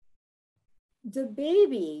the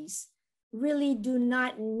babies really do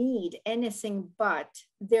not need anything but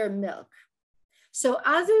their milk. So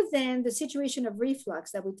other than the situation of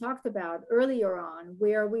reflux that we talked about earlier on,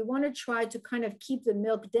 where we want to try to kind of keep the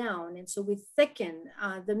milk down, and so we thicken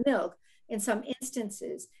the milk in some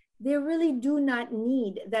instances, they really do not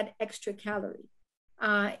need that extra calorie.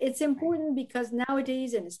 It's important because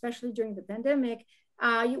nowadays, and especially during the pandemic,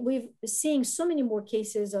 we've seeing so many more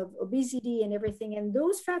cases of obesity and everything, and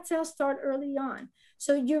those fat cells start early on.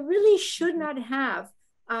 So you really should not have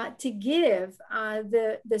to give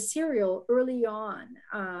the cereal early on.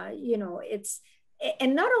 You know,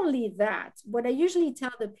 and not only that, what I usually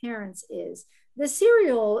tell the parents is the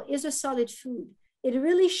cereal is a solid food. It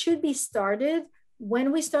really should be started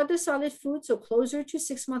when we start the solid food, so closer to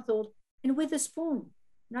 6 months old, and with a spoon,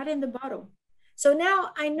 not in the bottle. So now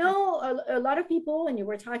I know a lot of people, and you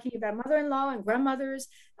were talking about mother-in-law and grandmothers,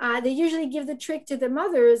 they usually give the trick to the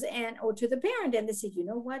mothers and or to the parent, and they say, you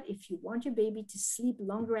know what, if you want your baby to sleep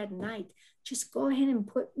longer at night, just go ahead and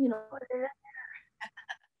put,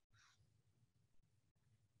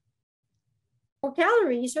 more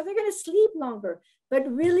calories, so they're going to sleep longer.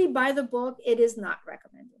 But really, by the book, it is not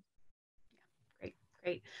recommended. Great,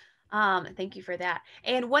 great. Thank you for that.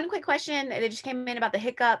 And one quick question that just came in about the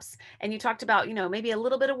hiccups, and you talked about, maybe a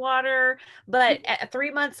little bit of water, but at 3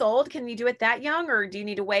 months old, can you do it that young, or do you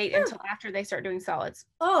need to wait until after they start doing solids?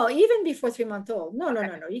 Oh, even before 3 months old. No.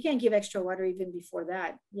 You can't give extra water even before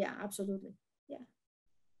that. Yeah, absolutely. Yeah.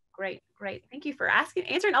 Great, great. Thank you for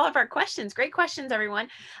answering all of our questions. Great questions, everyone.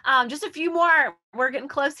 Just a few more. We're getting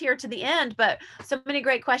close here to the end, but so many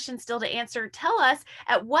great questions still to answer. Tell us,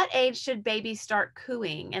 at what age should babies start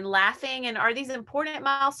cooing and laughing? And are these important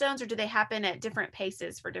milestones, or do they happen at different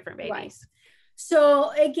paces for different babies? Right.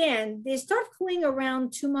 So again, they start cooing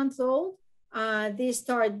around 2 months old. They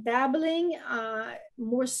start babbling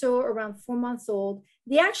more so around 4 months old.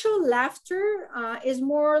 The actual laughter is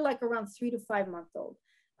more like around 3 to 5 months old.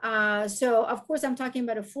 So of course, I'm talking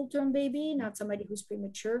about a full-term baby, not somebody who's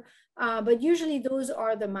premature, but usually those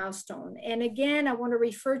are the milestone. And again, I want to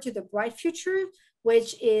refer to the Bright Future,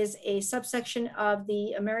 which is a subsection of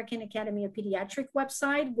the American Academy of Pediatric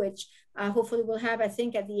website, which hopefully we'll have, I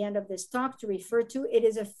think, at the end of this talk to refer to. It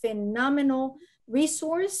is a phenomenal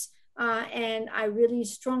resource. And I really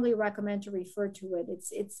strongly recommend to refer to it.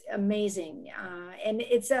 It's amazing. And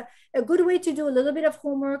it's a good way to do a little bit of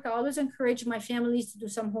homework. I always encourage my families to do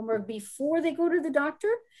some homework before they go to the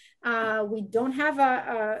doctor. We don't have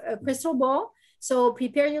a crystal ball. So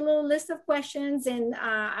prepare your little list of questions. And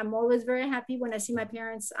I'm always very happy when I see my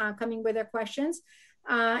parents coming with their questions.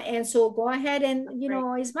 And so go ahead and,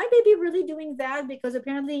 is my baby really doing that? Because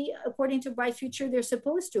apparently, according to Bright Future, they're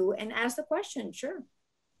supposed to, and ask the question, sure.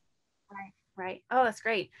 Right. Oh, that's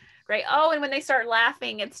great. Great. Oh, and when they start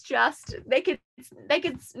laughing, it's just, they could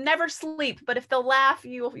never sleep, but if they'll laugh,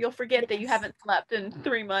 you'll forget that you haven't slept in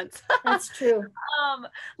 3 months. That's true.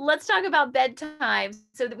 Let's talk about bedtime.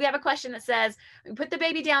 So we have a question that says, we put the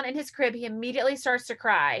baby down in his crib, he immediately starts to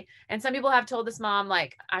cry. And some people have told this mom,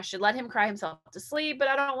 like, I should let him cry himself to sleep, but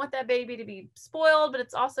I don't want that baby to be spoiled, but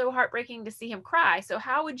it's also heartbreaking to see him cry. So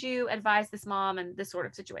how would you advise this mom in this sort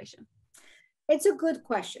of situation? It's a good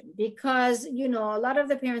question because, a lot of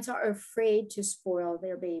the parents are afraid to spoil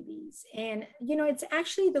their babies. And, it's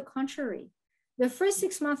actually the contrary. The first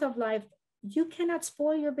 6 months of life, you cannot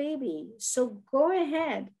spoil your baby. So go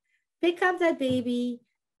ahead, pick up that baby,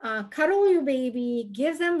 cuddle your baby,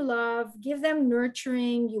 give them love, give them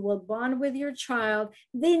nurturing. You will bond with your child.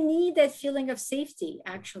 They need that feeling of safety,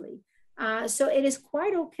 actually. So it is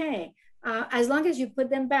quite okay. As long as you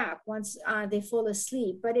put them back once they fall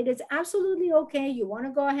asleep. But it is absolutely okay. You want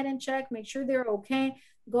to go ahead and check, make sure they're okay.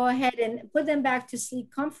 Go ahead and put them back to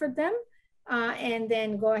sleep, comfort them, and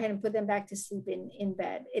then go ahead and put them back to sleep in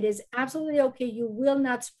bed. It is absolutely okay. You will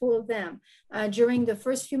not spoil them during the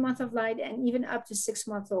first few months of life, and even up to 6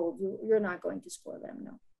 months old. You're not going to spoil them,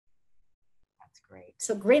 no. That's great.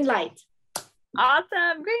 So green light.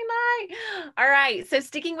 Awesome. Green light. All right. So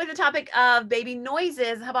sticking with the topic of baby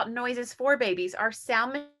noises, how about noises for babies? Are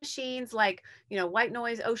sound machines like, white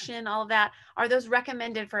noise, ocean, all of that, are those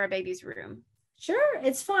recommended for a baby's room? Sure.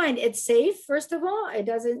 It's fine. It's safe. First of all,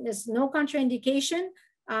 there's no contraindication.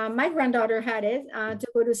 My granddaughter had it to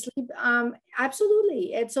go to sleep.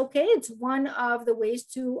 Absolutely. It's okay. It's one of the ways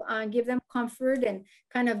to give them comfort and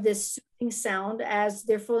kind of this soothing sound as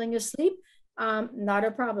they're falling asleep. Not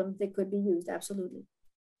a problem. They could be used. Absolutely.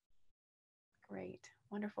 Great.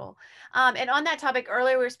 Wonderful. And on that topic,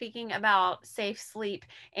 earlier we were speaking about safe sleep,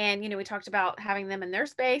 and we talked about having them in their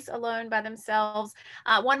space alone by themselves.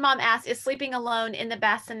 One mom asked, is sleeping alone in the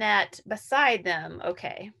bassinet beside them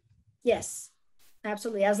okay? Yes,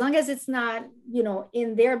 absolutely. As long as it's not,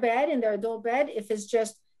 in their bed, in their adult bed. If it's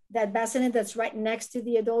just that bassinet that's right next to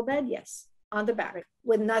the adult bed, yes, on the back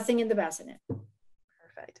with nothing in the bassinet.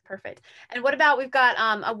 Perfect. And what about, we've got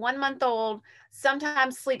a 1 month old,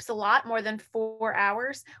 sometimes sleeps a lot, more than 4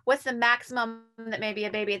 hours. What's the maximum that maybe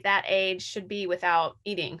a baby at that age should be without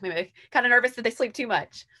eating? Maybe kind of nervous that they sleep too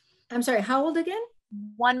much. I'm sorry, how old again?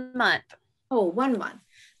 1 month. Oh, 1 month.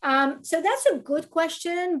 So that's a good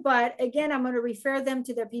question, but again, I'm going to refer them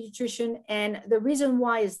to their pediatrician. And the reason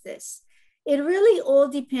why is this. It really all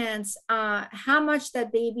depends how much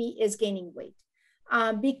that baby is gaining weight.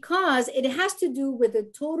 Because it has to do with the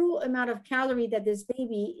total amount of calorie that this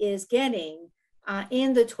baby is getting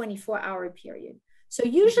in the 24-hour period. So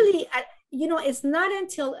usually it's not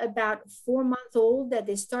until about 4 months old that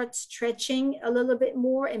they start stretching a little bit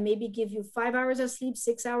more and maybe give you 5 hours of sleep,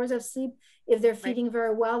 6 hours of sleep if they're feeding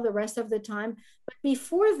very well the rest of the time. But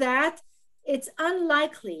before that, it's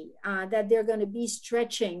unlikely that they're going to be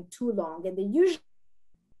stretching too long. And they usually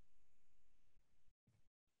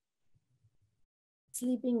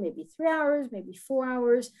sleeping maybe 3 hours, maybe 4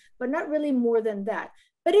 hours, but not really more than that.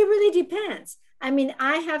 But it really depends. I mean,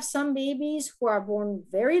 I have some babies who are born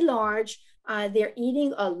very large. They're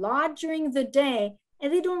eating a lot during the day,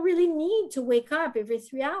 and they don't really need to wake up every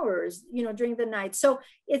 3 hours, during the night. So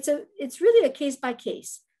it's really a case by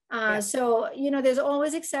case. So, there's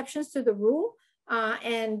always exceptions to the rule.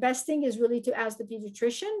 And best thing is really to ask the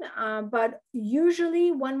pediatrician. But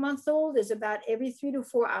usually 1 month old is about every 3 to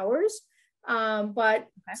 4 hours. But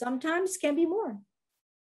sometimes can be more.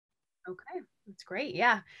 Okay, that's great.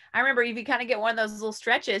 Yeah, I remember if you kind of get one of those little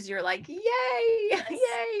stretches, you're like, yay,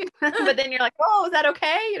 yay. But then you're like, oh, is that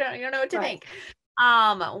okay? You don't know what to think.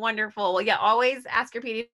 Wonderful. Well, yeah, always ask your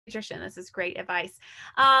pediatrician. This is great advice.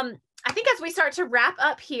 I think as we start to wrap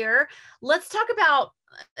up here, let's talk about,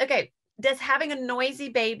 okay, does having a noisy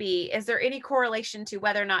baby, is there any correlation to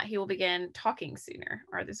whether or not he will begin talking sooner?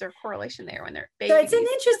 Or is there a correlation there when they're babies? So it's an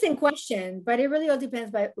interesting question, but it really all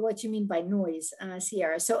depends by what you mean by noise,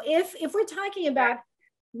 Sierra. So if we're talking about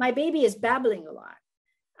my baby is babbling a lot,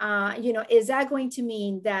 is that going to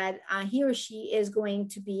mean that he or she is going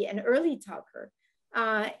to be an early talker?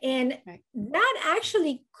 And that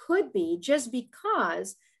actually could be just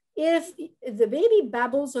because if the baby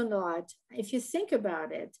babbles a lot, if you think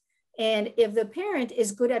about it, and if the parent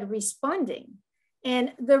is good at responding,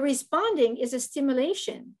 and the responding is a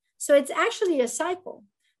stimulation. So it's actually a cycle.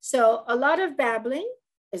 So a lot of babbling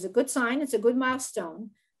is a good sign. It's a good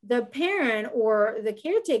milestone. The parent or the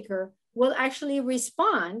caretaker will actually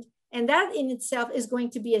respond. And that in itself is going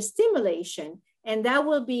to be a stimulation. And that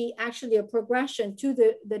will be actually a progression to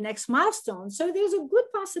the next milestone. So there's a good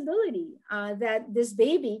possibility that this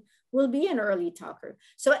baby will be an early talker.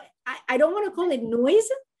 So I don't want to call it noise,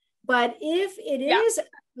 but if it is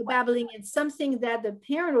babbling, it's something that the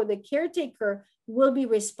parent or the caretaker will be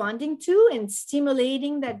responding to and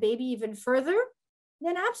stimulating that baby even further,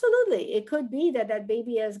 then absolutely, it could be that that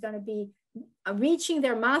baby is going to be reaching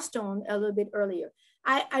their milestone a little bit earlier.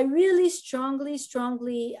 I really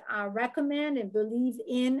strongly recommend and believe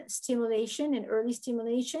in stimulation and early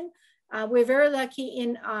stimulation. We're very lucky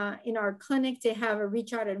in our clinic to have a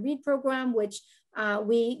Reach Out and Read program, which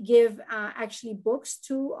we give actually books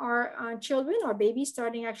to our children, our babies,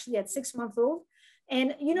 starting actually at 6 months old.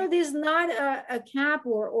 And, there's not a cap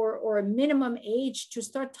or a minimum age to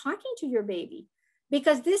start talking to your baby,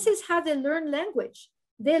 because this is how they learn language.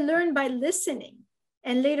 They learn by listening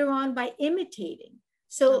and later on by imitating.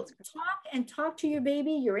 So talk to your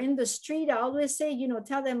baby. You're in the street. I always say,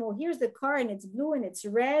 tell them, oh, here's the car and it's blue and it's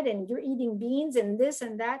red and you're eating beans and this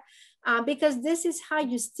and that, because this is how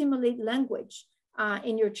you stimulate language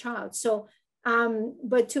in your child. So,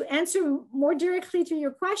 but to answer more directly to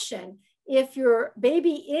your question, if your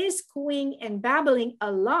baby is cooing and babbling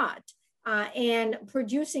a lot and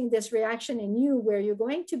producing this reaction in you where you're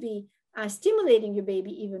going to be stimulating your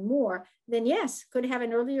baby even more, then yes, could have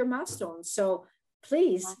an earlier milestone. So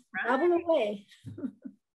please babble away.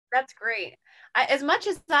 That's great. As much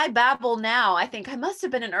as I babble now, I think I must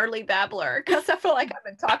have been an early babbler because I feel like I've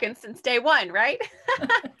been talking since day one, right?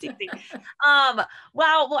 Wow.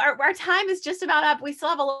 Well, our time is just about up. We still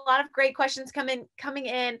have a lot of great questions coming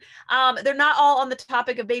in. They're not all on the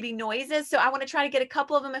topic of baby noises, so I want to try to get a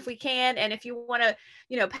couple of them if we can. And if you want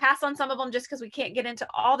to, pass on some of them just because we can't get into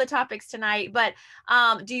all the topics tonight. But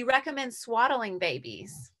do you recommend swaddling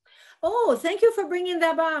babies? Oh, thank you for bringing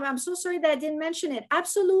that up. I'm so sorry that I didn't mention it.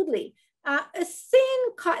 Absolutely. A thin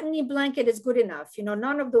cottony blanket is good enough.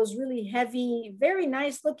 None of those really heavy, very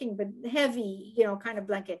nice looking, but heavy, kind of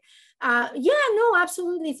blanket. No,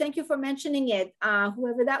 absolutely. Thank you for mentioning it.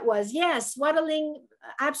 Whoever that was. Yes, swaddling,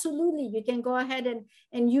 absolutely. You can go ahead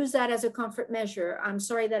and use that as a comfort measure. I'm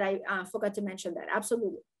sorry that I forgot to mention that.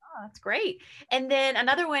 Absolutely. Oh, that's great. And then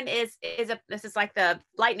another one this is like the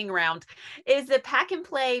lightning round. Is the pack and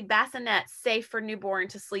play bassinet safe for newborn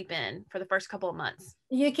to sleep in for the first couple of months?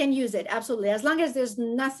 You can use it. Absolutely. As long as there's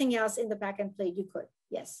nothing else in the pack and play, you could.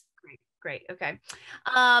 Yes. Great. Okay.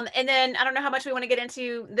 And then I don't know how much we want to get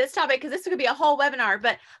into this topic because this could be a whole webinar,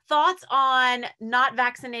 but thoughts on not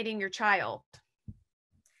vaccinating your child?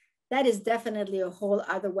 That is definitely a whole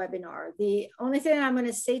other webinar. The only thing I'm going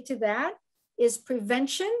to say to that is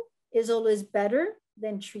prevention is always better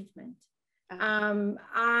than treatment.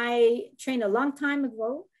 I trained a long time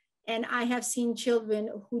ago, and I have seen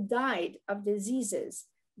children who died of diseases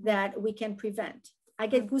that we can prevent. I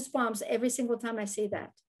get goosebumps every single time I say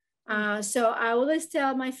that. So I always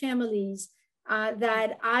tell my families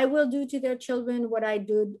that I will do to their children what I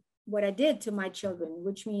did to my children,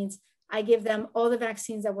 which means I give them all the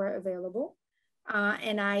vaccines that were available.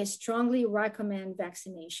 And I strongly recommend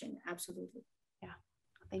vaccination. Absolutely. Yeah.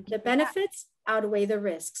 Thank you. The benefits outweigh the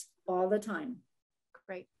risks all the time.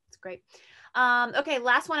 Great. It's great. Okay.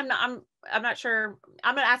 Last one. I'm not sure.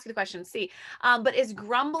 I'm going to ask you the question. See, but is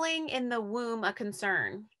grumbling in the womb a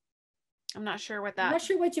concern? I'm not sure what that. I'm not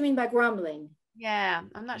sure what you mean by grumbling. Yeah,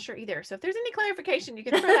 I'm not sure either. So if there's any clarification, you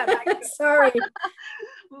can throw that back. Sorry.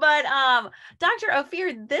 But Dr.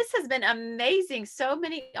 Ofir, this has been amazing. So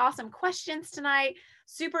many awesome questions tonight.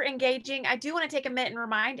 Super engaging. I do want to take a minute and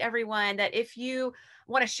remind everyone that if you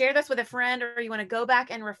want to share this with a friend or you want to go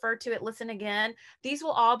back and refer to it, listen again, these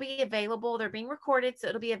will all be available. They're being recorded, so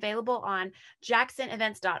it'll be available on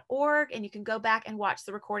jacksonevents.org, and you can go back and watch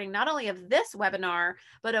the recording, not only of this webinar,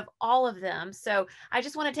 but of all of them. So I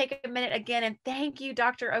just want to take a minute again and thank you,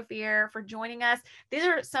 Dr. Ofir, for joining us. These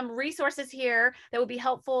are some resources here that will be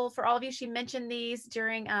helpful for all of you. She mentioned these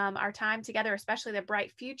during our time together, especially the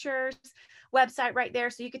Bright Futures website right there.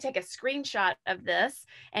 So you could take a screenshot of this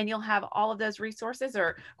and you'll have all of those resources,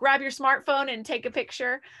 or grab your smartphone and take a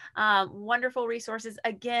picture. Wonderful resources.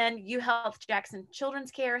 Again, UHealth Jackson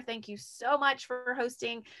Children's Care, thank you so much for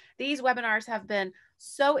hosting. These webinars have been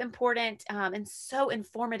so important and so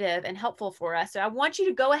informative and helpful for us. So I want you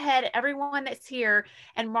to go ahead, everyone that's here,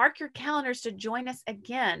 and mark your calendars to join us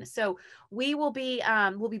again. So we'll be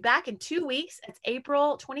back in 2 weeks. It's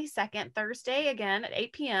April 22nd, Thursday, again at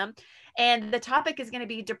 8 p.m. And the topic is going to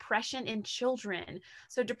be depression in children.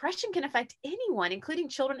 So depression can affect anyone, including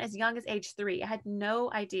children as young as age 3. I had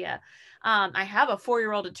no idea. I have a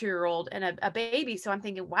 4-year-old, a 2-year-old, and a baby. So I'm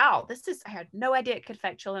thinking, wow, I had no idea it could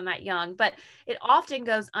affect children that young, but it often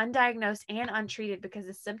goes undiagnosed and untreated because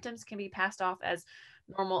the symptoms can be passed off as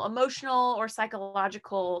normal emotional or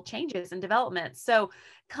psychological changes and development. So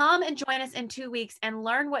come and join us in 2 weeks and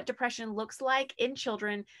learn what depression looks like in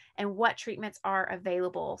children and what treatments are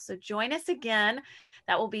available. So join us again.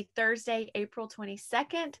 That will be Thursday, April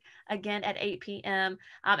 22nd, again at 8 p.m.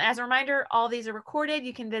 As a reminder, all these are recorded.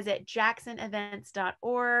 You can visit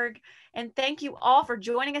jacksonevents.org. And thank you all for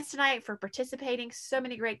joining us tonight, for participating. So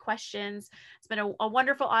many great questions. It's been a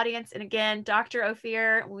wonderful audience. And again, Dr.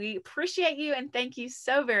 Ofir, we appreciate you and thank you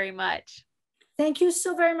so very much. Thank you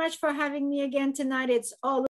so very much for having me again tonight. It's all